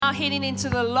now heading into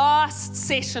the last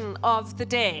session of the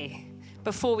day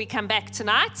before we come back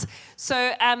tonight.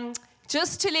 So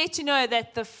just to let you know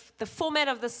that the format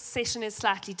of this session is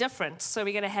slightly different. So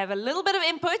we're going to have a little bit of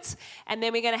input, and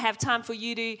then we're going to have time for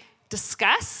you to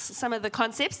discuss some of the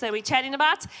concepts that we're chatting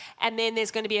about, and then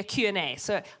there's going to be a Q&A.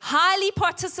 So highly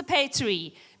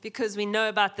participatory, because we know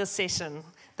about this session.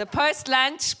 The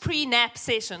post-lunch, pre-nap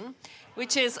session,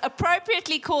 which is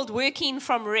appropriately called working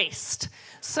from rest.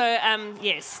 So,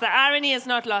 yes, the irony is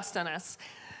not lost on us.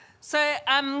 So,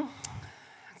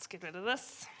 let's get rid of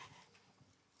this.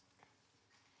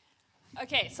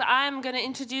 Okay, so I'm going to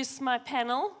introduce my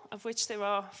panel, of which there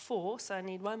are 4, so I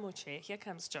need one more chair. Here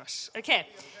comes Josh. Okay.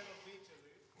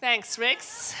 Thanks,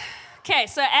 Rex. Okay,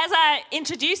 so as I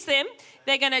introduce them,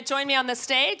 they're going to join me on the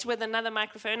stage with another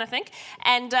microphone, I think.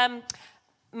 And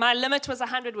my limit was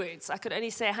 100 words. I could only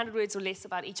say 100 words or less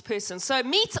about each person. So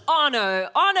meet Arno.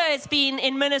 Arno has been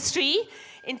in ministry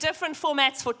in different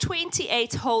formats for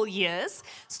 28 whole years,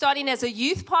 starting as a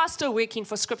youth pastor working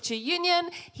for Scripture Union.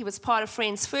 He was part of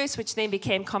Friends First, which then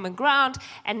became Common Ground,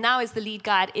 and now is the lead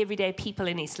guy at Everyday People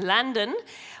in East London.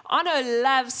 Arno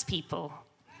loves people.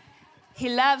 He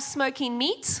loves smoking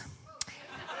meat.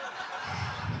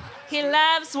 He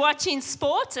loves watching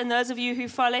sport, and those of you who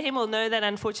follow him will know that,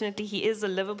 unfortunately, he is a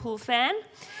Liverpool fan.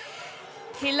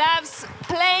 He loves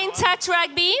playing touch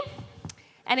rugby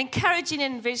and encouraging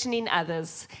and envisioning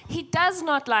others. He does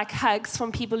not like hugs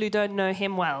from people who don't know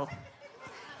him well.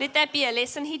 Let that be a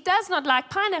lesson. He does not like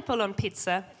pineapple on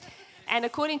pizza. And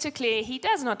according to Claire, he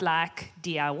does not like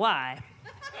DIY.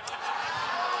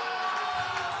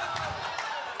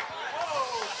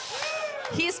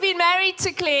 He's been married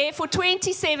to Claire for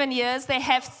 27 years. They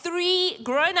have 3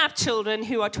 grown-up children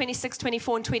who are 26,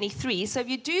 24, and 23. So if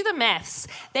you do the maths,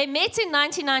 they met in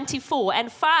 1994,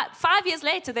 and 5 years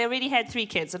later, they already had 3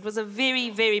 kids. It was a very,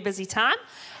 very busy time.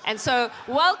 And so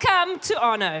welcome to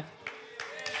Arno.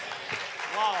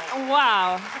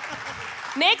 Wow.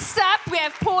 Next up, we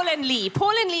have Paul and Lee.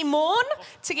 Paul and Lee Morn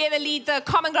together lead the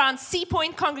Common Ground Sea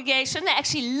Point congregation. They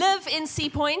actually live in Sea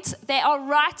Point. They are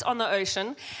right on the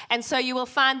ocean. And so you will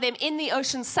find them in the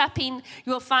ocean supping.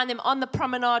 You will find them on the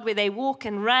promenade where they walk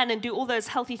and run and do all those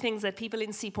healthy things that people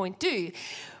in Sea Point do.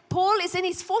 Paul is in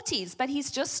his 40s, but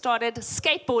he's just started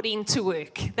skateboarding to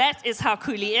work. That is how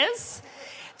cool he is.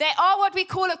 They are what we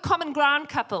call a Common Ground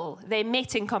couple. They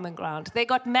met in Common Ground. They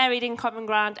got married in Common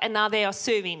Ground, and now they are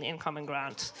serving in Common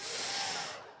Ground.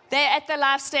 They're at the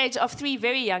life stage of 3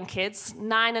 very young kids,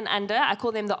 9 and under. I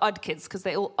call them the odd kids because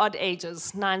they're all odd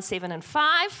ages, 9, 7, and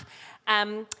 5.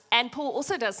 And Paul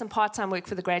also does some part-time work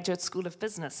for the Graduate School of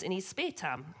Business in his spare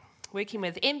time, working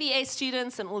with MBA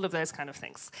students and all of those kind of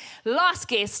things. Last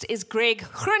guest is Greg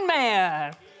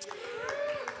Groenmeyer.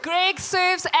 Greg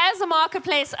serves as a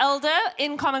marketplace elder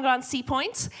in Common Ground Sea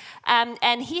Point,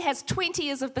 and he has 20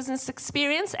 years of business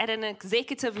experience at an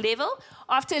executive level.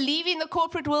 After leaving the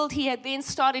corporate world, he had then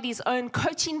started his own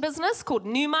coaching business called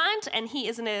New Mind, and he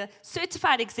is a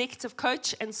certified executive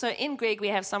coach. And so in Greg, we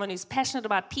have someone who's passionate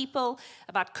about people,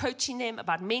 about coaching them,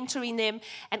 about mentoring them,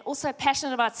 and also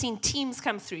passionate about seeing teams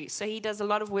come through. So he does a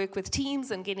lot of work with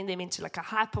teams and getting them into like a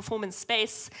high-performance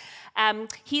space.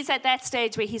 He's at that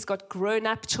stage where he's got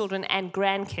grown-up children and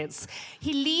grandkids.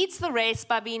 He leads the race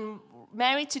by being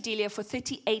married to Delia for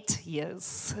 38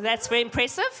 years. That's very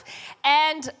impressive.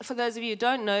 And for those of you who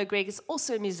don't know, Greg is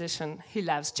also a musician who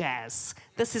loves jazz.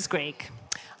 This is Greg.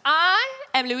 I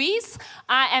am Louise.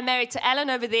 I am married to Alan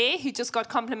over there, who just got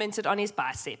complimented on his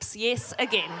biceps. Yes,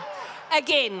 again.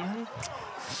 Again.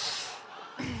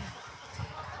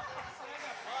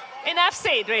 Enough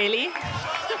said, really.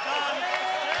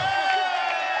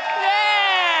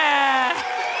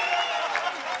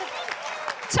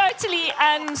 Totally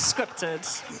unscripted.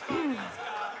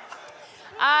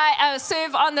 I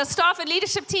serve on the staff and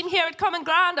leadership team here at Common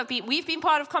Ground. We've been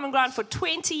part of Common Ground for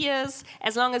 20 years.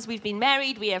 As long as we've been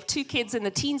married, we have 2 kids in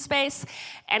the teen space.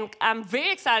 And I'm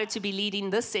very excited to be leading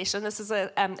this session. This is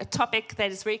a topic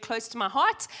that is very close to my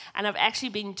heart. And I've actually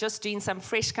been just doing some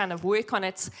fresh kind of work on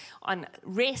it, on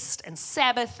rest and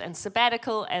Sabbath and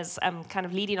sabbatical, as I'm kind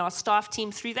of leading our staff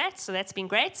team through that. So that's been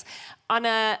great.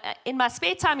 In my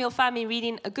spare time, you'll find me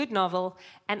reading a good novel.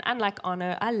 And unlike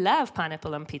Arno, I love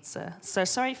pineapple on pizza. So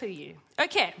sorry for you.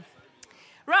 Okay.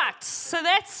 Right. So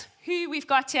that's who we've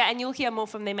got here. And you'll hear more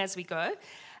from them as we go.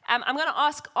 I'm going to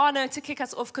ask Arno to kick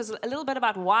us off because a little bit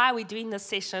about why we're doing this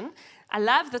session. I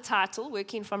love the title,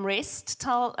 Working from Rest.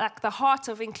 Tell the heart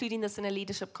of including this in a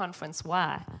leadership conference.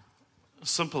 Why? A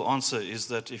simple answer is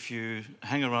that if you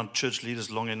hang around church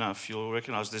leaders long enough, you'll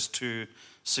recognize there's 2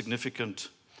 significant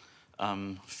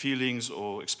feelings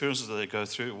or experiences that they go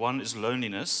through. One is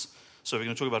loneliness, So we're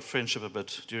going to talk about friendship a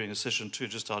bit during a session 2,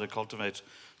 just how to cultivate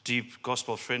deep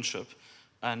gospel friendship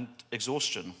and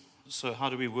exhaustion. So how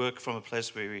do we work from a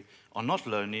place where we are not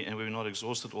lonely and where we're not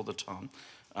exhausted all the time?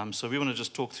 So we want to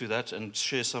just talk through that and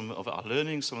share some of our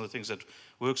learning, some of the things that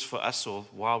works for us or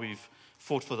why we've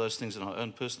fought for those things in our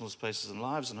own personal spaces and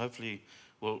lives, and hopefully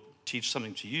we'll teach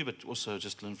something to you, but also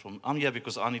just learn from. I'm here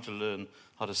because I need to learn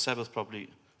how to Sabbath properly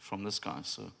from this guy,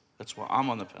 so that's why I'm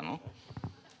on the panel.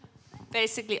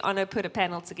 Basically, Onno put a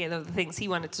panel together of the things he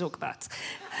wanted to talk about.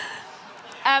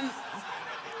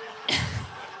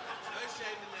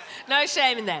 No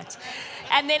shame in that.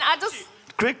 And then I just...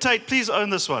 Greg Tate, please own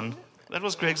this one. That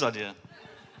was Greg's idea.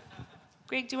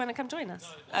 Greg, do you want to come join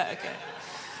us? Oh, okay.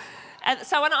 And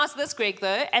so I want to ask this, Greg,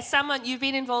 though. As someone, you've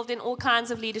been involved in all kinds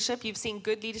of leadership. You've seen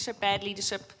good leadership, bad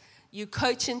leadership. You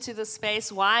coach into this space.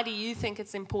 Why do you think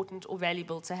it's important or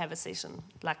valuable to have a session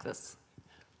like this?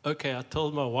 Okay, I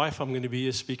told my wife I'm going to be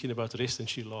here speaking about rest, and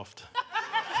she laughed.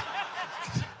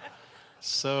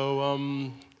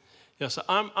 So, so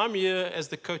I'm here as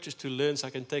the coaches to learn so I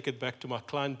can take it back to my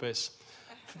client base.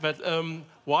 But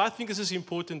why I think this is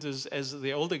important is, as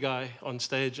the older guy on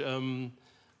stage,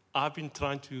 I've been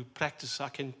trying to practice. I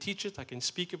can teach it, I can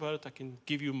speak about it, I can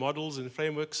give you models and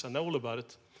frameworks. I know all about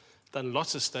it, done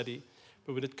lots of study.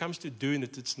 But when it comes to doing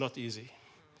it, it's not easy.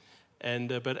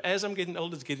 And but as I'm getting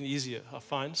older, it's getting easier, I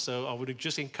find. So I would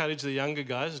just encourage the younger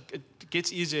guys. It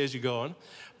gets easier as you go on.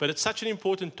 But it's such an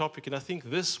important topic. And I think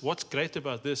what's great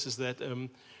about this is that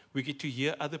we get to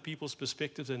hear other people's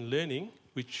perspectives and learning,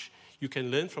 which you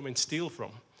can learn from and steal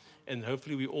from. And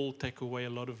hopefully we all take away a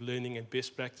lot of learning and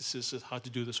best practices of how to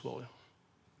do this well.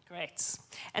 Great.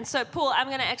 And so, Paul, I'm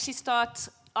going to actually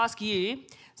ask you.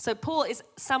 So Paul is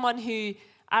someone who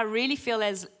I really feel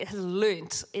has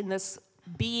learnt in this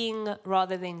being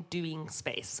rather than doing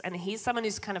space. And he's someone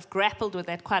who's kind of grappled with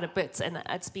that quite a bit, and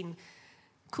it's been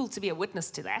cool to be a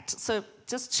witness to that. So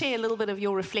just share a little bit of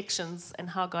your reflections and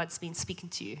how God's been speaking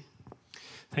to you.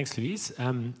 Thanks, Louise.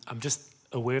 I'm just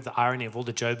aware of the irony of all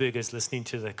the Joburgers listening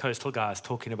to the coastal guys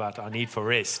talking about our need for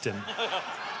rest, and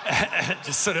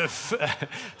just sort of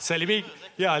so let me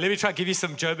try to give you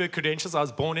some Joburg credentials. I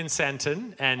was born in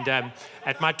Sandton, and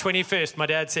at my 21st, my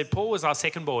dad said Paul was our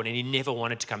second born, and he never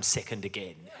wanted to come second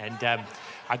again. And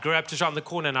I grew up just around the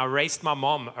corner, and I raced my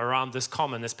mom around this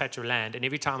common, this patch of land, and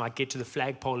every time I'd get to the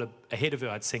flagpole ahead of her,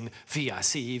 I'd sing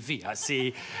VIC,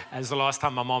 VIC, as the last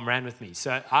time my mom ran with me.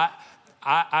 So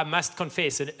I must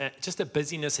confess, just a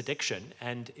busyness addiction,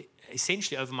 and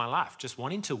essentially over my life, just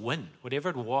wanting to win, whatever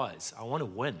it was, I want to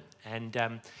win. And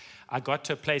I got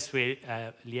to a place where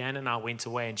Leanne and I went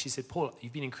away, and she said, Paul,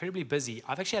 you've been incredibly busy.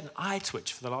 I've actually had an eye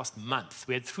twitch for the last month.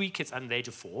 We had 3 kids under the age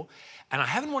of 4, and I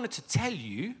haven't wanted to tell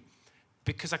you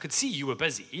because I could see you were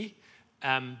busy,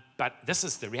 but this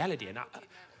is the reality.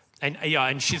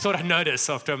 And she thought I'd notice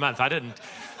after a month. I didn't.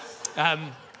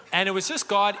 And it was just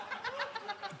God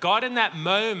in that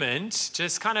moment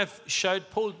just kind of showed,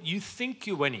 Paul, you think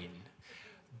you're winning,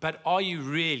 but are you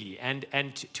really? And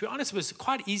to be honest, it was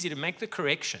quite easy to make the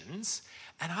corrections.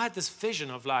 And I had this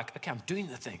vision of like, okay, I'm doing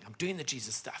the thing. I'm doing the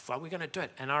Jesus stuff. Well, we're going to do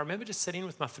it. And I remember just sitting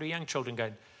with my 3 young children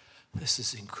going, this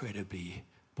is incredibly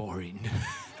boring.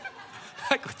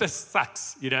 Like, this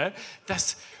sucks, you know?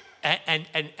 And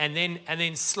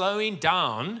then slowing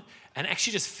down and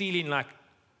actually just feeling like,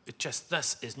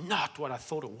 this is not what I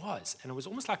thought it was. And it was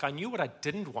almost like I knew what I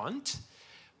didn't want,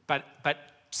 but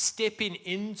stepping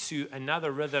into another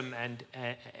rhythm and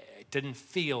it didn't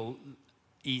feel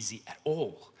easy at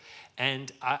all.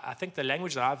 And I think the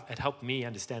language that had helped me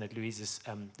understand it, Louise, is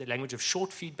the language of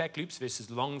short feedback loops versus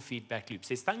long feedback loops.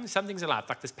 There's some things in life,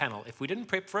 like this panel. If we didn't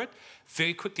prep for it,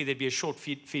 very quickly there'd be a short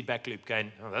feedback loop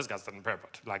going, oh, those guys didn't prep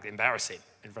it, like embarrassing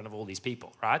in front of all these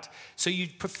people, right? So you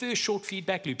prefer short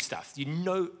feedback loop stuff. You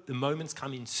know the moment's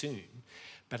coming soon.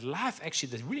 But life,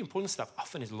 actually, the really important stuff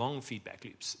often is long feedback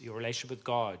loops. Your relationship with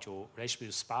God, your relationship with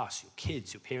your spouse, your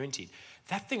kids, your parenting.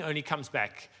 That thing only comes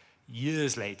back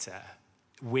years later,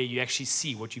 where you actually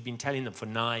see what you've been telling them for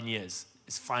 9 years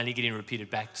is finally getting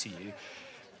repeated back to you.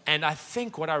 And I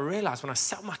think what I realized when I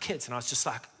sat with my kids and I was just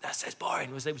like, this is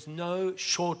boring, was there was no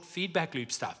short feedback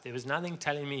loop stuff. There was nothing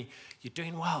telling me, you're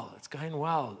doing well, it's going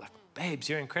well, like, babes,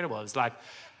 you're incredible. It was like,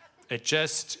 it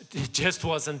just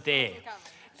wasn't there.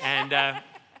 And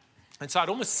And so I'd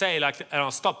almost say, like, and I'll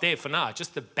stop there for now,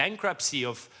 just the bankruptcy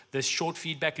of this short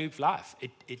feedback loop life.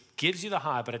 It gives you the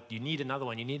high, but you need another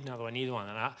one, you need another one, you need one.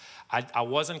 And I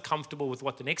wasn't comfortable with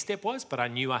what the next step was, but I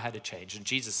knew I had to change. And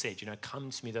Jesus said, come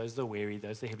to me, those that are weary,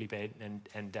 those that are heavily burdened,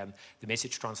 and the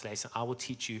Message translation, I will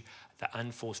teach you the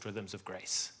unforced rhythms of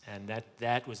grace. And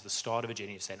that was the start of a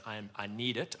journey of saying, I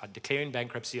need it. I'm declaring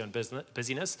bankruptcy on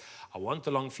busyness. I want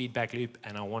the long feedback loop,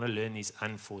 and I want to learn these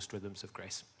unforced rhythms of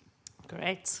grace.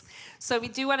 Great. So we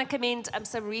do want to commend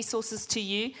some resources to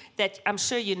you that I'm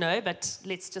sure you know, but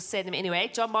let's just say them anyway.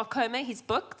 John Mark Comer, his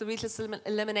book, The Ruthless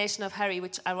Elimination of Hurry,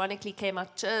 which ironically came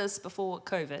out just before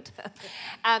COVID.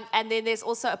 And then there's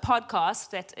also a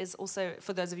podcast that is also,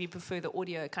 for those of you who prefer the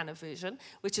audio kind of version,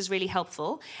 which is really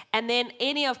helpful. And then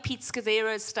any of Pete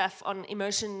Scavero's stuff on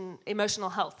emotional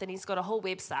health, and he's got a whole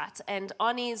website. And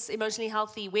on his Emotionally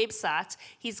Healthy website,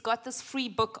 he's got this free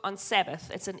book on Sabbath.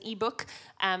 It's an ebook,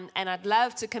 and I'd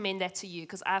love to commend that to you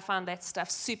because I found that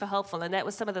stuff super helpful, and that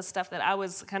was some of the stuff that I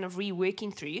was kind of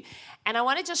reworking through. And I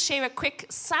want to just share a quick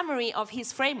summary of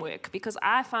his framework because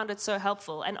I found it so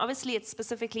helpful. And obviously it's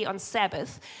specifically on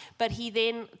Sabbath, but he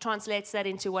then translates that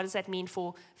into what does that mean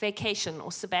for vacation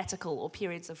or sabbatical or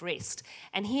periods of rest.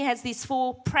 And he has these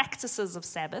 4 practices of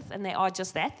Sabbath, and they are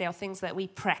just that. They are things that we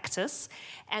practice.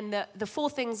 And the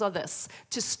 4 things are this: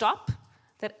 to stop,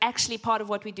 that actually part of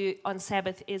what we do on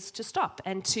Sabbath is to stop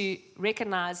and to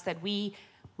recognize that we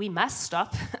must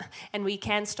stop and we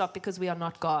can stop because we are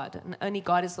not God. And only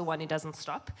God is the one who doesn't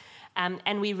stop.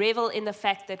 And we revel in the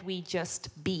fact that we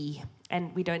just be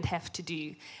and we don't have to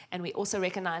do. And we also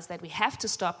recognize that we have to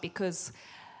stop because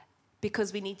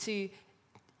we need to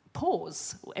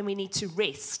pause and we need to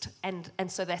rest. And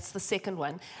so that's the second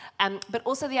one. But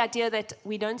also the idea that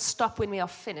we don't stop when we are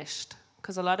finished.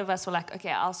 Because a lot of us were like,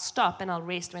 okay, I'll stop and I'll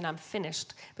rest when I'm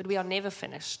finished. But we are never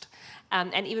finished.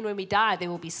 And even when we die, there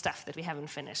will be stuff that we haven't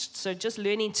finished. So just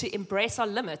learning to embrace our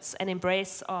limits and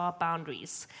embrace our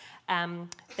boundaries.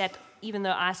 That even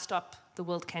though I stop, the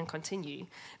world can continue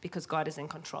because God is in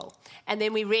control. And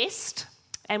then we rest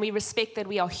and we respect that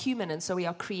we are human. And so we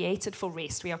are created for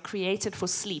rest. We are created for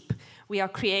sleep. We are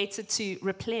created to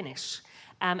replenish.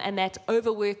 And that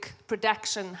overwork,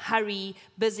 production, hurry,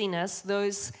 busyness,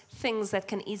 those things that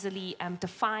can easily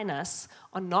define us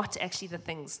are not actually the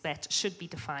things that should be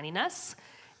defining us.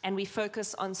 And we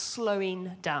focus on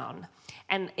slowing down.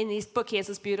 And in this book, he has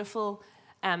this beautiful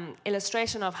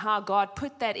illustration of how God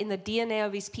put that in the DNA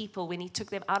of his people when he took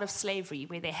them out of slavery,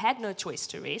 where they had no choice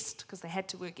to rest because they had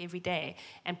to work every day.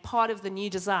 And part of the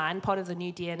new design, part of the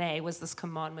new DNA was this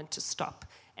commandment to stop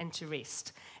and to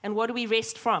rest. And what do we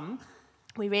rest from?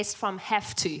 We rest from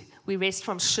have to. We rest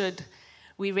from should.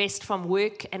 We rest from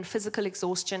work and physical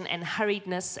exhaustion and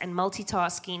hurriedness and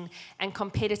multitasking and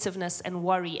competitiveness and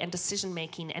worry and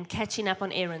decision-making and catching up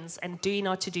on errands and doing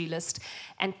our to-do list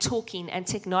and talking and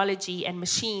technology and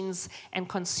machines and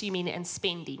consuming and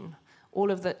spending. All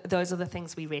of those are the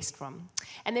things we rest from.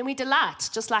 And then we delight,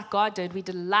 just like God did. We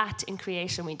delight in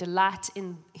creation. We delight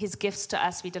in his gifts to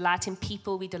us. We delight in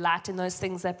people. We delight in those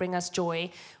things that bring us joy,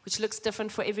 which looks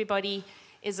different for everybody.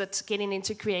 Is it getting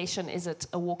into creation? Is it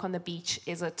a walk on the beach?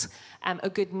 Is it a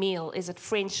good meal? Is it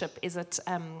friendship? Is it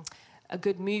a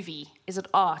good movie? Is it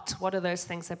art? What are those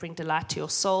things that bring delight to your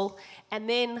soul? And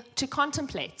then to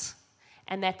contemplate.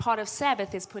 And that part of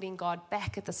Sabbath is putting God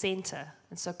back at the center.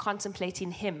 And so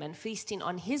contemplating him and feasting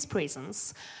on his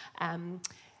presence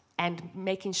and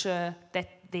making sure that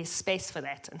there's space for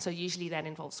that. And so usually that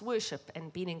involves worship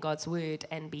and being in God's word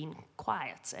and being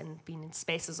quiet and being in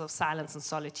spaces of silence and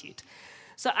solitude.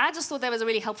 So I just thought that was a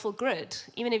really helpful grid.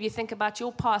 Even if you think about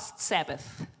your past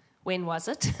Sabbath, when was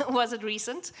it? Was it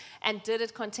recent? And did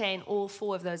it contain all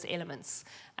 4 of those elements?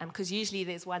 Because usually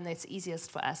there's one that's easiest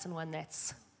for us and one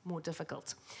that's more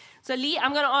difficult. So Lee,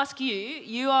 I'm going to ask you.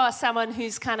 You are someone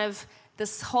who's kind of,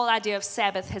 this whole idea of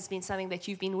Sabbath has been something that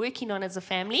you've been working on as a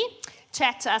family.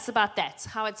 Chat to us about that,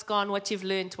 how it's gone, what you've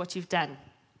learned, what you've done.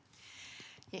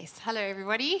 Yes, hello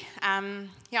everybody.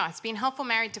 It's been helpful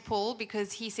married to Paul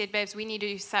because he said, babes, we need to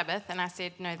do Sabbath. And I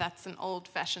said, no, that's an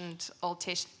old-fashioned Old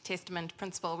Testament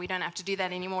principle. We don't have to do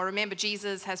that anymore. Remember,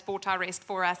 Jesus has bought our rest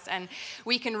for us and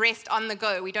we can rest on the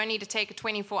go. We don't need to take a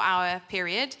 24-hour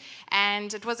period.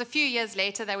 And it was a few years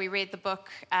later that we read the book,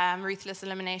 Ruthless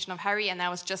Elimination of Hurry, and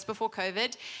that was just before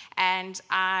COVID. And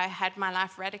I had my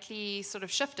life radically sort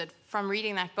of shifted from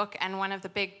reading that book, and one of the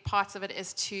big parts of it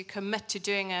is to commit to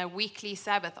doing a weekly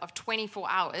Sabbath of 24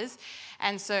 hours.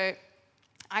 And so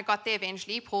I got there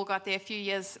eventually. Paul got there a few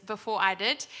years before I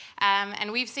did. And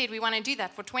we've said we want to do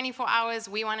that. For 24 hours,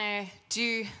 we want to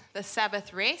do the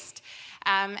Sabbath rest.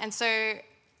 And so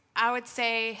I would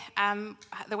say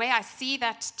the way I see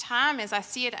that time is I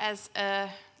see it as a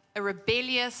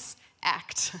rebellious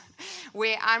act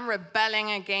where I'm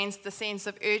rebelling against the sense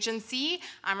of urgency.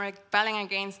 I'm rebelling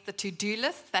against the to-do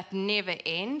lists that never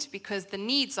end because the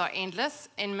needs are endless.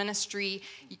 In ministry,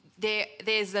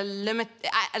 there's a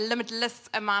limitless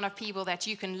amount of people that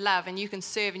you can love and you can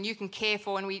serve and you can care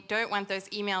for, and we don't want those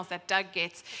emails that Doug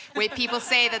gets where people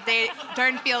say that they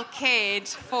don't feel cared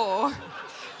for,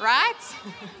 right?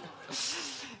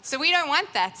 So we don't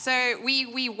want that. So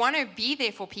we want to be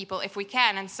there for people if we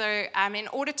can. And so in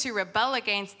order to rebel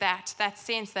against that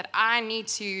sense that I need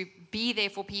to be there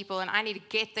for people and I need to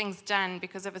get things done,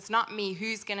 because if it's not me,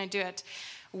 who's going to do it?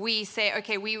 We say,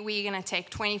 okay, we're going to take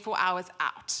 24 hours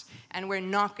out, and we're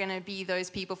not going to be those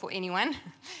people for anyone,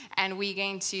 and we're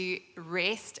going to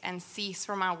rest and cease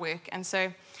from our work. And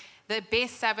so the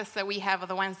best Sabbaths that we have are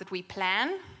the ones that we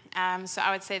plan. So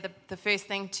I would say the first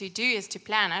thing to do is to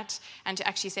plan it and to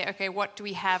actually say, okay, what do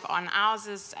we have on ours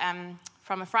is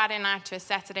from a Friday night to a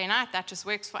Saturday night. That just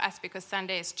works for us because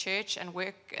Sunday is church and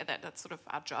work. That's sort of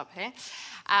our job here.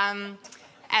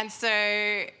 And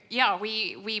so, yeah,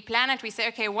 we plan it. We say,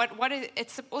 okay, what is,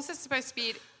 it's also supposed to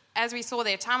be, as we saw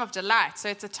there, a time of delight. So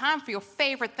it's a time for your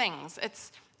favorite things.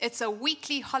 It's a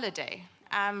weekly holiday.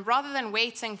 Rather than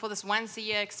waiting for this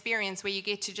once-a-year experience where you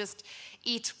get to just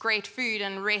eat great food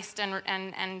and rest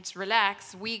and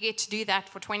relax, we get to do that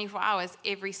for 24 hours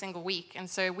every single week. And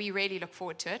so we really look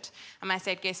forward to it. I might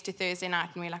say it gets to Thursday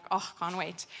night, and we're like, oh, can't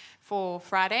wait for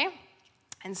Friday.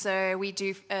 And so we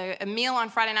do a meal on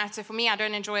Friday night. So for me, I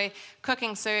don't enjoy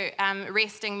cooking, so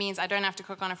resting means I don't have to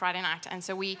cook on a Friday night. And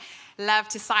so we love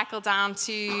to cycle down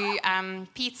to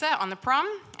pizza on the prom,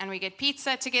 and we get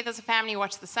pizza together as a family,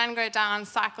 watch the sun go down,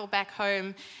 cycle back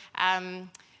home.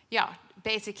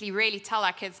 Basically really tell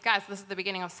our kids, guys, this is the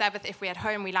beginning of Sabbath. If we're at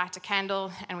home, we light a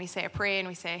candle and we say a prayer and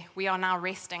we say, we are now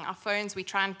resting. Our phones, we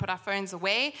try and put our phones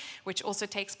away, which also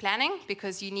takes planning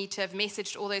because you need to have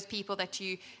messaged all those people that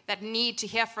need to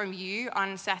hear from you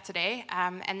on Saturday.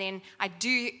 And then I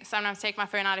do sometimes take my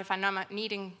phone out if I know I'm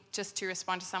needing just to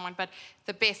respond to someone. But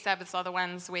the best Sabbaths are the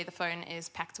ones where the phone is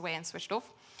packed away and switched off.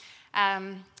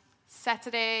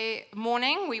 Saturday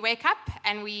morning, we wake up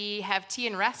and we have tea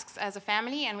and rusks as a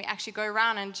family, and we actually go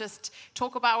around and just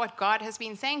talk about what God has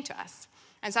been saying to us.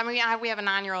 And so we have a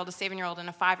 9-year-old, a 7-year-old, and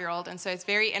a 5-year-old, and so it's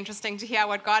very interesting to hear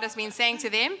what God has been saying to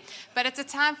them. But it's a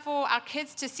time for our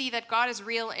kids to see that God is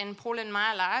real in Paul and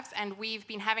my lives, and we've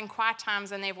been having quiet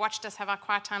times, and they've watched us have our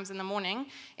quiet times in the morning,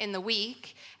 in the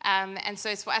week. And so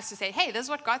it's for us to say, hey, this is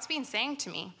what God's been saying to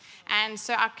me. And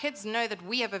so our kids know that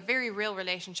we have a very real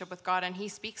relationship with God, and he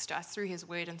speaks to us through his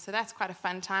word. And so that's quite a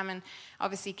fun time, and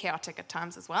obviously chaotic at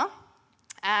times as well.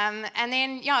 And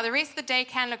then, the rest of the day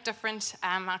can look different.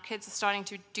 Our kids are starting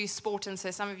to do sport, and so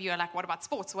some of you are like, what about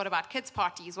sports? What about kids'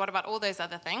 parties? What about all those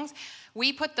other things?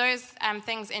 We put those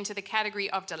things into the category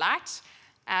of delight.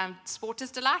 Sport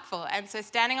is delightful, and so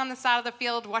standing on the side of the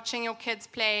field watching your kids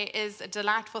play is a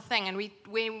delightful thing. And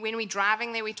when we're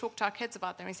driving there, we talk to our kids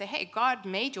about them. We say, hey, God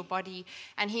made your body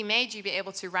and he made you be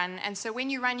able to run, and so when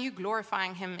you run, you're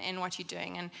glorifying him in what you're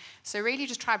doing. And so really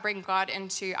just try to bring God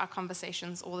into our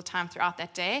conversations all the time throughout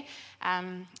that day,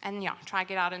 and try to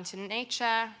get out into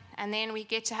nature. And then we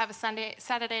get to have a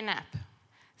Saturday nap.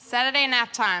 Saturday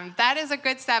nap time. That is a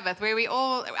good Sabbath where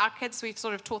our kids, we've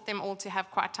sort of taught them all to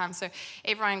have quiet time. So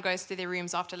everyone goes to their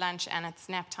rooms after lunch and it's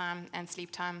nap time and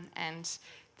sleep time. And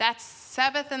that's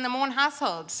Sabbath in the Morn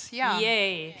household. Yeah.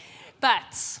 Yay.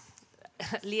 But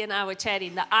Lee and I were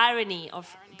chatting, the irony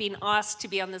of being asked to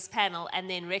be on this panel and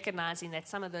then recognizing that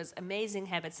some of those amazing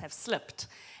habits have slipped.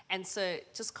 And so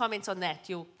just comment on that,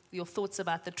 your thoughts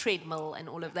about the treadmill and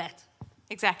all of that.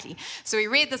 Exactly. So we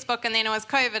read this book, and then it was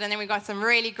COVID, and then we got some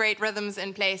really great rhythms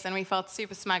in place, and we felt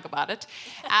super smug about it.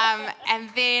 And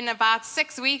then about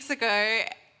 6 weeks ago,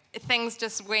 things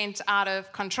just went out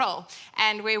of control.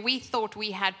 And where we thought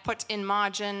we had put in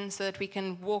margin so that we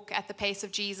can walk at the pace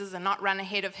of Jesus and not run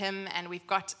ahead of him, and we've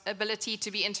got ability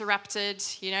to be interrupted,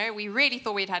 we really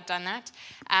thought we had done that.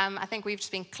 I think we've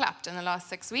just been clapped in the last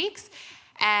 6 weeks.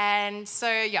 And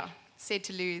so, said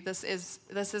to Lou, this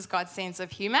is God's sense of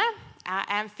humor. I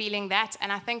am feeling that,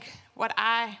 and I think what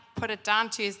I put it down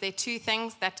to is there are two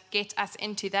things that get us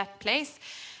into that place.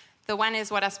 The one is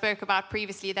what I spoke about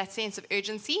previously, that sense of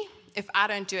urgency. If I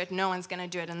don't do it, no one's going to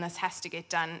do it, and this has to get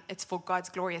done. It's for God's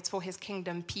glory. It's for his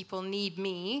kingdom. People need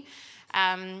me.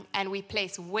 And we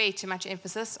place way too much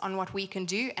emphasis on what we can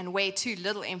do and way too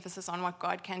little emphasis on what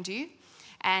God can do.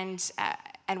 And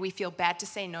we feel bad to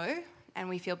say no. and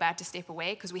we feel bad to step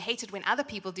away because we hate it when other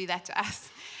people do that to us.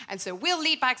 And so we'll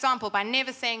lead by example by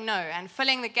never saying no and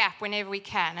filling the gap whenever we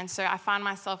can. And so I find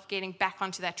myself getting back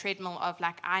onto that treadmill of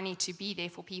like, I need to be there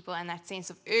for people, and that sense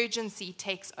of urgency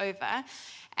takes over.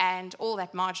 And all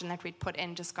that margin that we'd put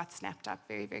in just got snapped up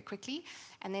very, very quickly.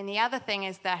 And then the other thing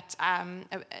is that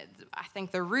I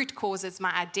think the root cause is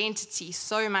my identity.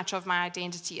 So much of my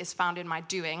identity is found in my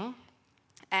doing.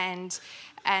 And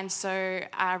so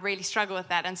I really struggle with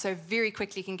that. And so very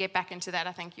quickly can get back into that,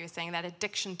 I think you were saying, that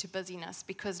addiction to busyness,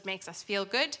 because it makes us feel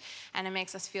good and it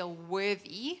makes us feel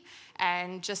worthy.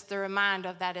 And just the reminder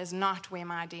of that is not where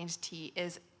my identity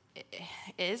is.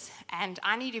 And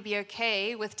I need to be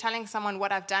okay with telling someone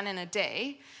what I've done in a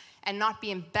day and not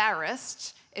be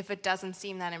embarrassed if it doesn't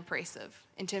seem that impressive.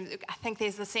 I think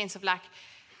there's the sense of like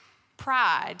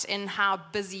pride in how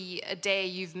busy a day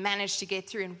you've managed to get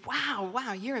through, and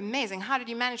wow, you're amazing. How did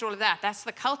you manage all of that? That's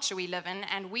the culture we live in,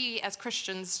 and we as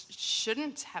Christians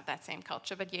shouldn't have that same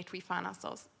culture, but yet we find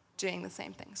ourselves doing the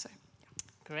same thing. So,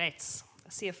 Great. I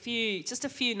see just a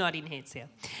few nodding heads here.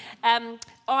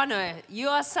 Arno, you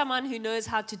are someone who knows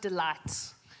how to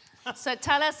delight. So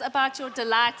tell us about your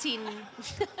delighting.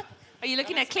 Are you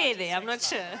looking at Claire there? I'm not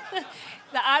sure.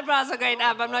 The eyebrows are going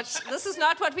up. This is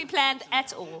not what we planned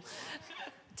at all.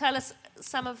 Tell us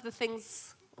some of the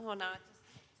things. Oh, no.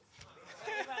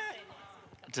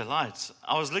 Delight.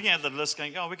 I was looking at the list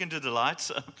going, we can do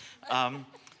delight.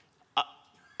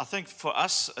 I think for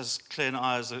us, as Claire and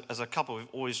I, as a couple, we've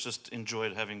always just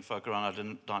enjoyed having folk around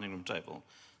our dining room table.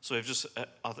 So we've just,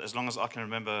 as long as I can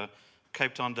remember,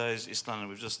 Cape Town days, East London,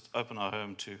 we've just opened our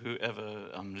home to whoever,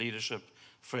 leadership,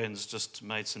 friends, just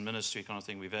mates in ministry kind of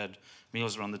thing. We've had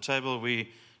meals around the table.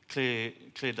 Claire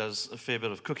does a fair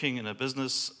bit of cooking in her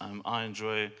business. I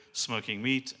enjoy smoking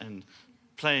meat and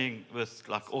playing with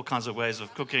like all kinds of ways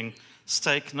of cooking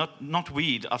steak, not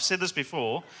weed. I've said this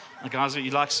before. Guys,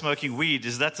 you like smoking weed.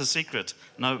 Is that the secret?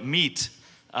 No, meat.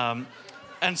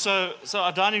 And so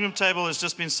our dining room table has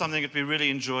just been something that we really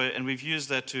enjoy, and we've used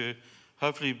that to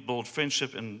hopefully build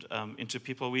friendship and into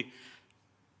people.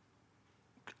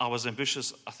 I was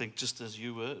ambitious, I think, just as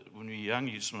you were. When you're young,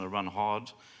 you just want to run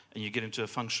hard, and you get into a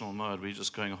functional mode where you're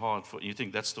just going hard for. You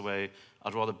think that's the way.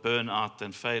 I'd rather burn out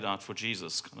than fade out for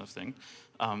Jesus, kind of thing.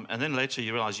 And then later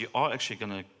you realize you are actually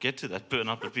going to get to that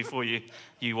burnout, but before you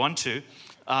want to.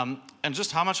 And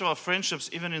just how much of our friendships,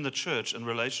 even in the church and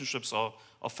relationships, are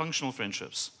functional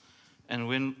friendships. And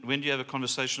when do you have a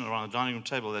conversation around the dining room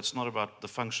table that's not about the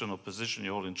function or position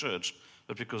you hold in church,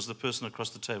 but because the person across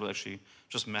the table actually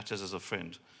just matters as a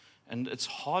friend. And it's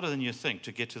harder than you think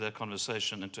to get to that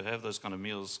conversation and to have those kind of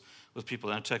meals with people,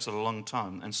 and it takes a long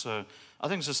time. And so I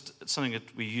think it's something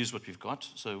that we use what we've got.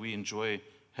 So we enjoy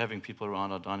having people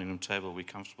around our dining room table. We're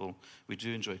comfortable. We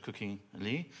do enjoy cooking,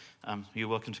 Lee. You're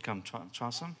welcome to come try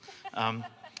some.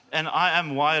 And I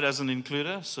am wired as an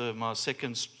includer, so my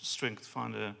second strength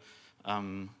finder,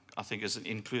 I think, is an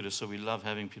includer. So we love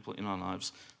having people in our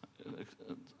lives.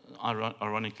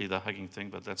 Ironically, the hugging thing,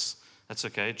 but that's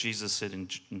okay. Jesus said in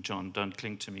John, "Don't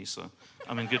cling to me," so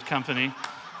I'm in good company.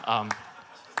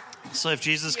 So if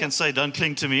Jesus can say, "Don't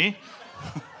cling to me,"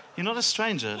 you're not a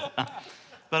stranger.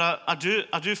 But I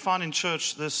do find in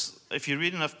church this, if you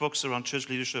read enough books around church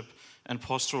leadership and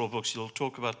pastoral books, you'll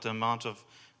talk about the amount of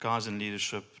guys in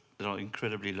leadership that are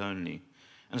incredibly lonely.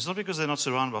 And it's not because they're not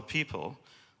surrounded by people.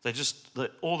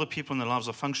 All the people in their lives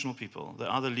are functional people.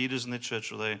 They're either leaders in their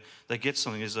church, or they get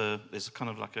something. There's a kind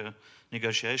of like a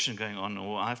negotiation going on,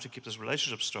 or I have to keep this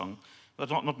relationship strong. But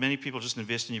not many people just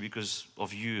invest in you because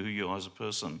of you, who you are as a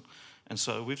person. And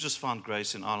so we've just found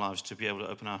grace in our lives to be able to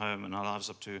open our home and our lives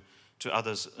up to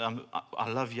others. I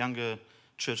love younger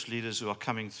church leaders who are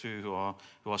coming through,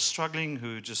 who are struggling,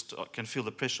 who just can feel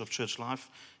the pressure of church life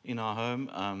in our home.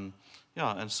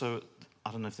 And so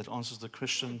I don't know if that answers the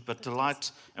question, but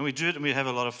delight, and we do it and we have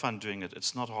a lot of fun doing it.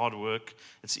 It's not hard work,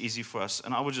 it's easy for us.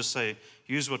 And I would just say,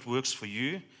 use what works for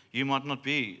you. You might not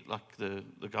be like the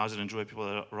guys that enjoy people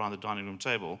that are around the dining room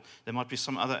table. There might be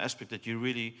some other aspect that you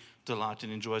really delight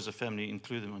and enjoy as a family.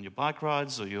 Include them on your bike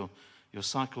rides or your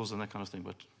cycles and that kind of thing.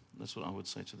 But that's what I would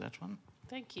say to that one.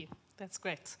 Thank you. That's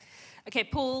great. Okay,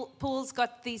 Paul's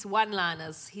got these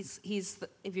one-liners.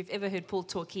 If you've ever heard Paul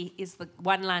talk, he is the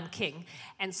one-line king.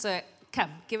 And so,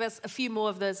 come, give us a few more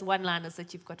of those one-liners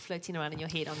that you've got floating around in your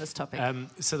head on this topic.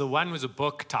 So the one was a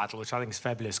book title, which I think is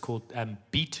fabulous, called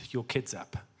Beat Your Kids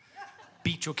Up.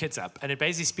 Beat Your Kids Up. And it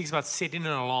basically speaks about setting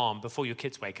an alarm before your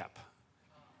kids wake up.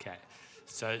 Okay.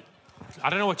 So I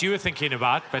don't know what you were thinking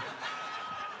about, but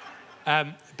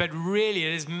really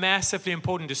it is massively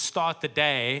important to start the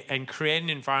day and create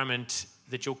an environment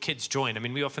that your kids join. I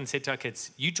mean, we often said to our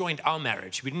kids, you joined our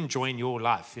marriage. We didn't join your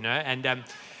life, you know? And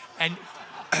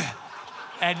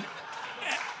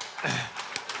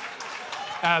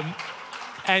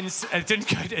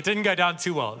it didn't go down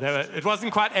too well. It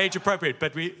wasn't quite age appropriate,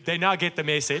 but they now get the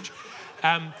message.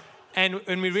 And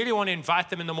we really want to invite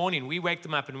them in the morning. We wake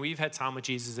them up, and we've had time with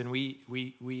Jesus, and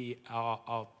we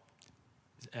are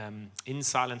in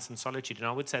silence and solitude. And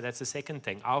I would say that's the second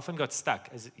thing. I often got stuck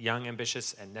as young,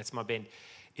 ambitious, and that's my bent,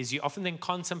 is you often think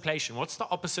contemplation. What's the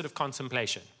opposite of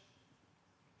contemplation?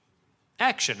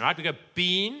 Action, right? We go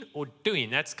being or doing.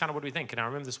 That's kind of what we think. And I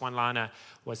remember this one-liner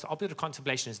was the opposite of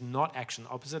contemplation is not action. The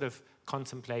opposite of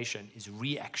contemplation is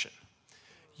reaction.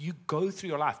 You go through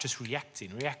your life just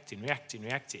reacting.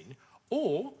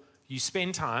 Or you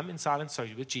spend time in silence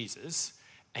with Jesus,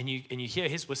 and you hear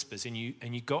his whispers, and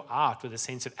you go out with a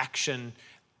sense of action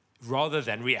rather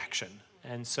than reaction.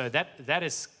 And so that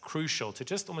is crucial, to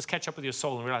just almost catch up with your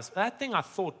soul and realize that thing I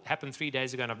thought happened 3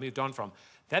 days ago and I've moved on from,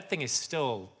 that thing is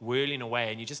still whirling away,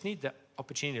 and you just need the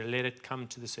opportunity to let it come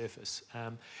to the surface.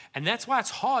 And that's why it's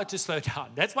hard to slow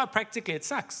down. That's why practically it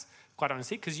sucks, quite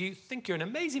honestly, because you think you're an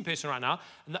amazing person right now,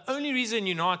 and the only reason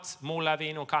you're not more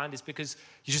loving or kind is because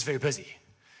you're just very busy.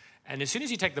 And as soon as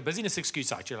you take the busyness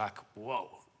excuse out, you're like, whoa,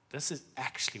 this is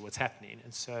actually what's happening.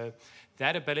 And so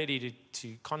that ability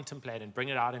to contemplate and bring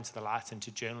it out into the light and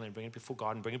to journal and bring it before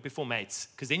God and bring it before mates,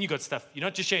 because then you got stuff, you're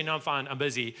not just sharing, no, I'm fine, I'm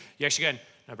busy. You're actually going,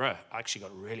 no, bro, I actually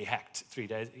got really hacked 3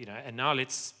 days, and now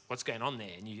what's going on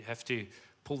there? And you have to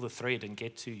pull the thread and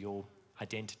get to your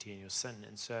identity and your sin.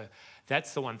 And so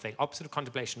that's the one thing. Opposite of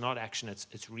contemplation, not action,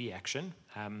 it's reaction.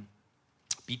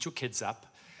 Beat your kids up.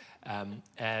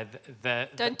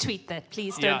 Don't tweet that,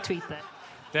 please. Don't tweet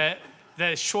that.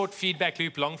 The short feedback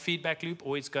loop, long feedback loop,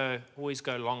 always go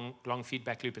long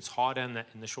feedback loop. It's harder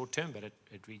in the short term, but it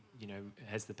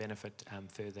has the benefit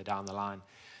further down the line.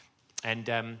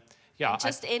 And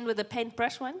just end with a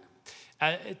paintbrush one.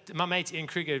 My mate Ian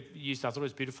Kruger I thought it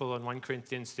was beautiful on 1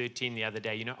 Corinthians 13 the other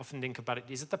day. Often think about it,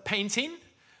 is it the painting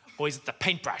or is it the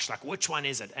paintbrush? Like, which one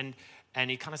is it? And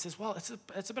he kind of says, well, it's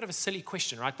a bit of a silly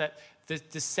question, right? That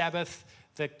the Sabbath,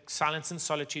 the silence and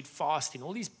solitude, fasting,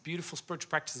 all these beautiful spiritual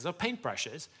practices are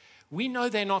paintbrushes. We know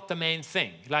they're not the main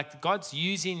thing. Like, God's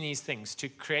using these things to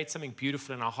create something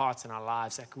beautiful in our hearts and our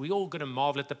lives. Like, we all going to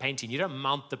marvel at the painting. You don't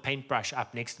mount the paintbrush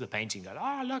up next to the painting. Go,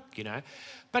 look,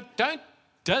 But don't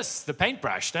diss the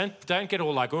paintbrush. Don't get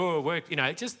all like, oh, work.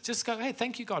 Just go, hey,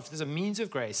 thank you, God. There's a means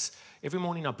of grace. Every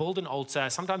morning I build an altar.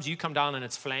 Sometimes you come down and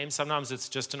it's flames. Sometimes it's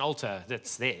just an altar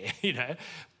that's there,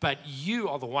 But you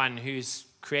are the one who's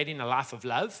creating a life of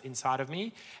love inside of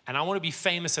me, and I want to be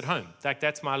famous at home. Like,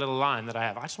 that's my little line that I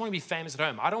have. I just want to be famous at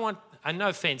home. No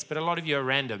offense, but a lot of you are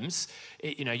randoms.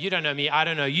 You don't know me, I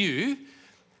don't know you.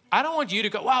 I don't want you to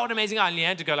go, wow, what an amazing guy, and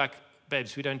Leanne to go like,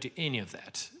 babes, we don't do any of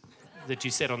that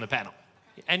you said on the panel.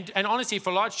 And honestly,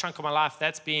 for a large chunk of my life,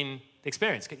 that's been the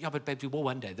experience. Yeah, but babes, we will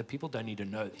one day. The people don't need to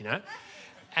know,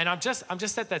 And I'm just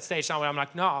at that stage now where I'm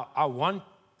like, no, I want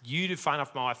you to find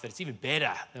out from my wife that it's even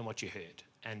better than what you heard.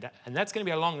 And that's going to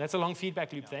be a long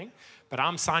feedback loop thing, but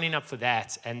I'm signing up for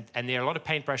that. And there are a lot of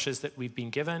paintbrushes that we've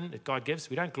been given, that God gives.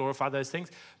 We don't glorify those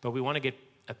things, but we want to get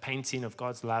a painting of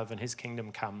God's love and his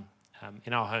kingdom come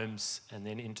in our homes and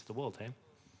then into the world.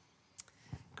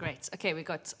 Great. Okay, we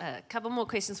got a couple more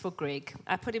questions for Greg.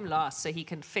 I put him last so he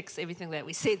can fix everything that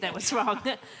we said that was wrong.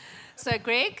 So,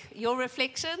 Greg, your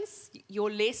reflections,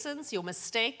 your lessons, your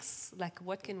mistakes, like,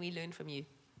 what can we learn from you?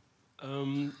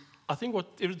 I think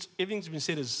everything's been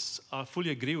said is I fully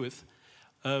agree with.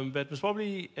 But most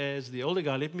probably, as the older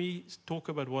guy, let me talk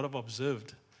about what I've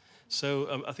observed.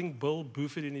 So I think Bill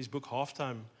Buford in his book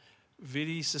Halftime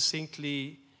very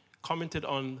succinctly commented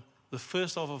on the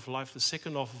first half of life, the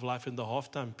second half of life, and the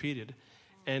halftime period.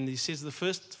 And he says the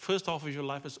first half of your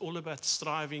life is all about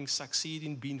striving,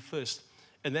 succeeding, being first.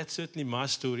 And that's certainly my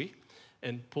story.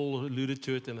 And Paul alluded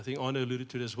to it, and I think Arno alluded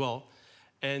to it as well.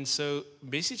 And so,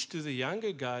 message to the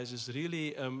younger guys is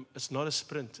really, it's not a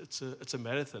sprint, it's a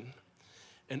marathon.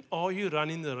 And are you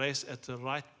running the race at the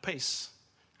right pace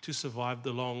to survive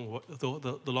the long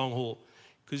haul?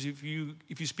 Because if you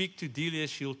speak to Delia,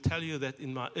 she'll tell you that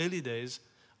in my early days,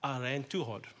 I ran too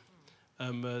hard.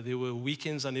 There were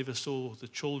weekends I never saw the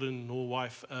children nor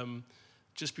wife,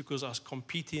 just because I was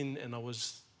competing, and I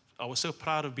was so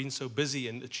proud of being so busy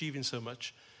and achieving so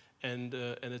much. And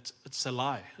it's a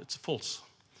lie, it's false.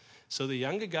 So the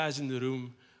younger guys in the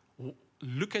room,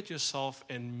 look at yourself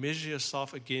and measure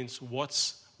yourself against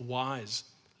what's wise,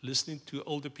 listening to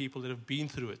older people that have been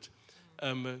through it.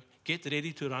 Get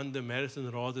ready to run the marathon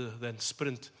rather than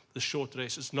sprint the short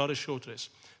race. It's not a short race.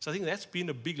 So I think that's been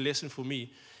a big lesson for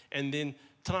me. And then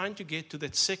trying to get to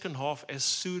that second half as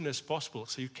soon as possible.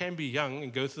 So you can be young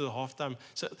and go through the halftime.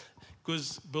 So,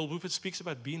 because Bill Wooford speaks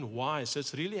about being wise. So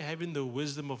it's really having the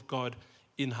wisdom of God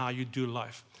in how you do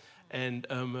life. And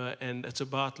it's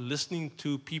about listening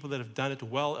to people that have done it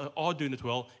well, are doing it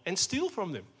well, and steal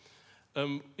from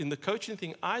them. In the coaching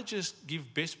thing, I just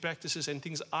give best practices and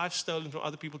things I've stolen from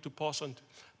other people to pass on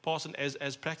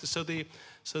as practice.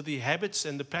 So the habits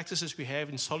and the practices we have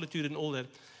in solitude and all that,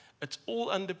 it's all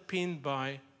underpinned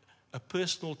by a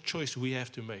personal choice we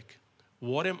have to make.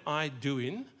 What am I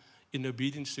doing in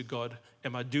obedience to God?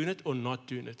 Am I doing it or not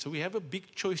doing it? So we have a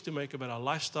big choice to make about our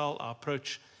lifestyle, our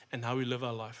approach, and how we live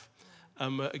our life.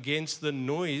 Against the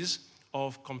noise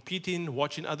of competing,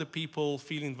 watching other people,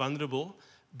 feeling vulnerable,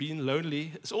 being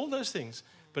lonely, it's all those things.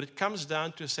 But it comes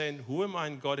down to saying, who am I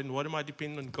in God and what am I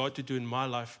depending on God to do in my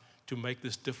life to make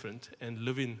this different and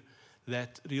live in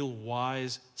that real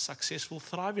wise, successful,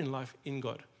 thriving life in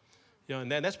God.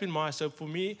 And that's been so for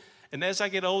me, and as I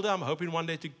get older, I'm hoping one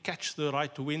day to catch the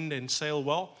right wind and sail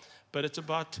well, but it's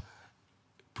about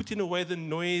putting away the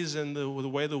noise and the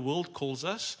way the world calls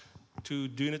us to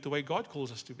doing it the way God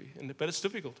calls us to be. But it's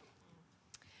difficult.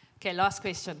 Okay, last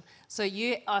question. So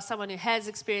you are someone who has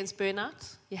experienced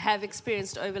burnout. You have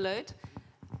experienced overload.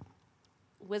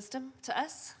 Wisdom to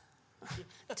us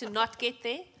to not get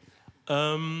there?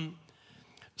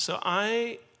 So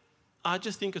I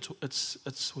just think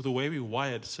it's the way we're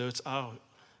wired. So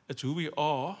it's who we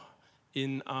are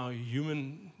in our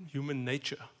human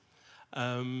nature.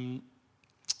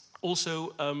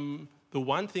 Also, the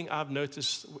one thing I've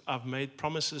noticed, I've made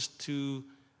promises to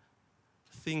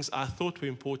things I thought were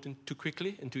important too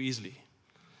quickly and too easily.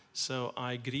 So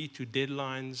I agree to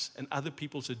deadlines and other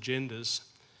people's agendas,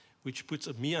 which puts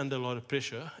me under a lot of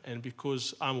pressure. And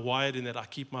because I'm wired in that I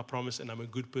keep my promise and I'm a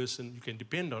good person you can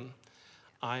depend on,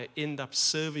 I end up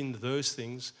serving those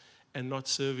things and not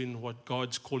serving what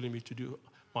God's calling me to do.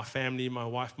 My family, my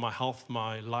wife, my health,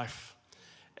 my life.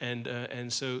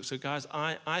 And so guys,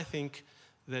 I think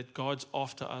that God's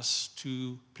after us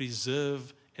to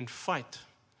preserve and fight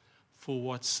for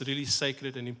what's really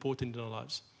sacred and important in our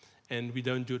lives. And we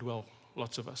don't do it well,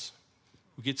 lots of us.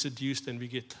 We get seduced and we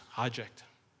get hijacked.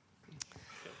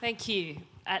 Thank you.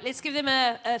 Let's give them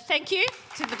a thank you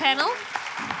to the panel.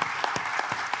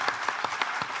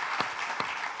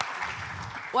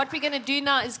 What we're going to do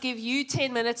now is give you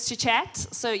 10 minutes to chat.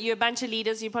 So you're a bunch of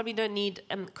leaders. You probably don't need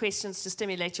questions to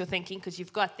stimulate your thinking because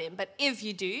you've got them. But if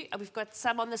you do, we've got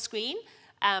some on the screen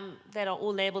that are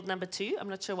all labeled number 2. I'm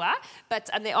not sure why. But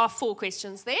there are 4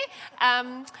 questions there.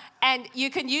 And you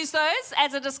can use those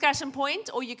as a discussion point,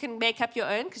 or you can make up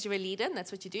your own because you're a leader and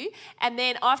that's what you do. And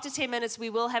then after 10 minutes, we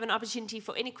will have an opportunity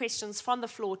for any questions from the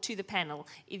floor to the panel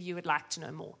if you would like to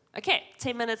know more. Okay,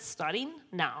 10 minutes starting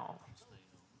now.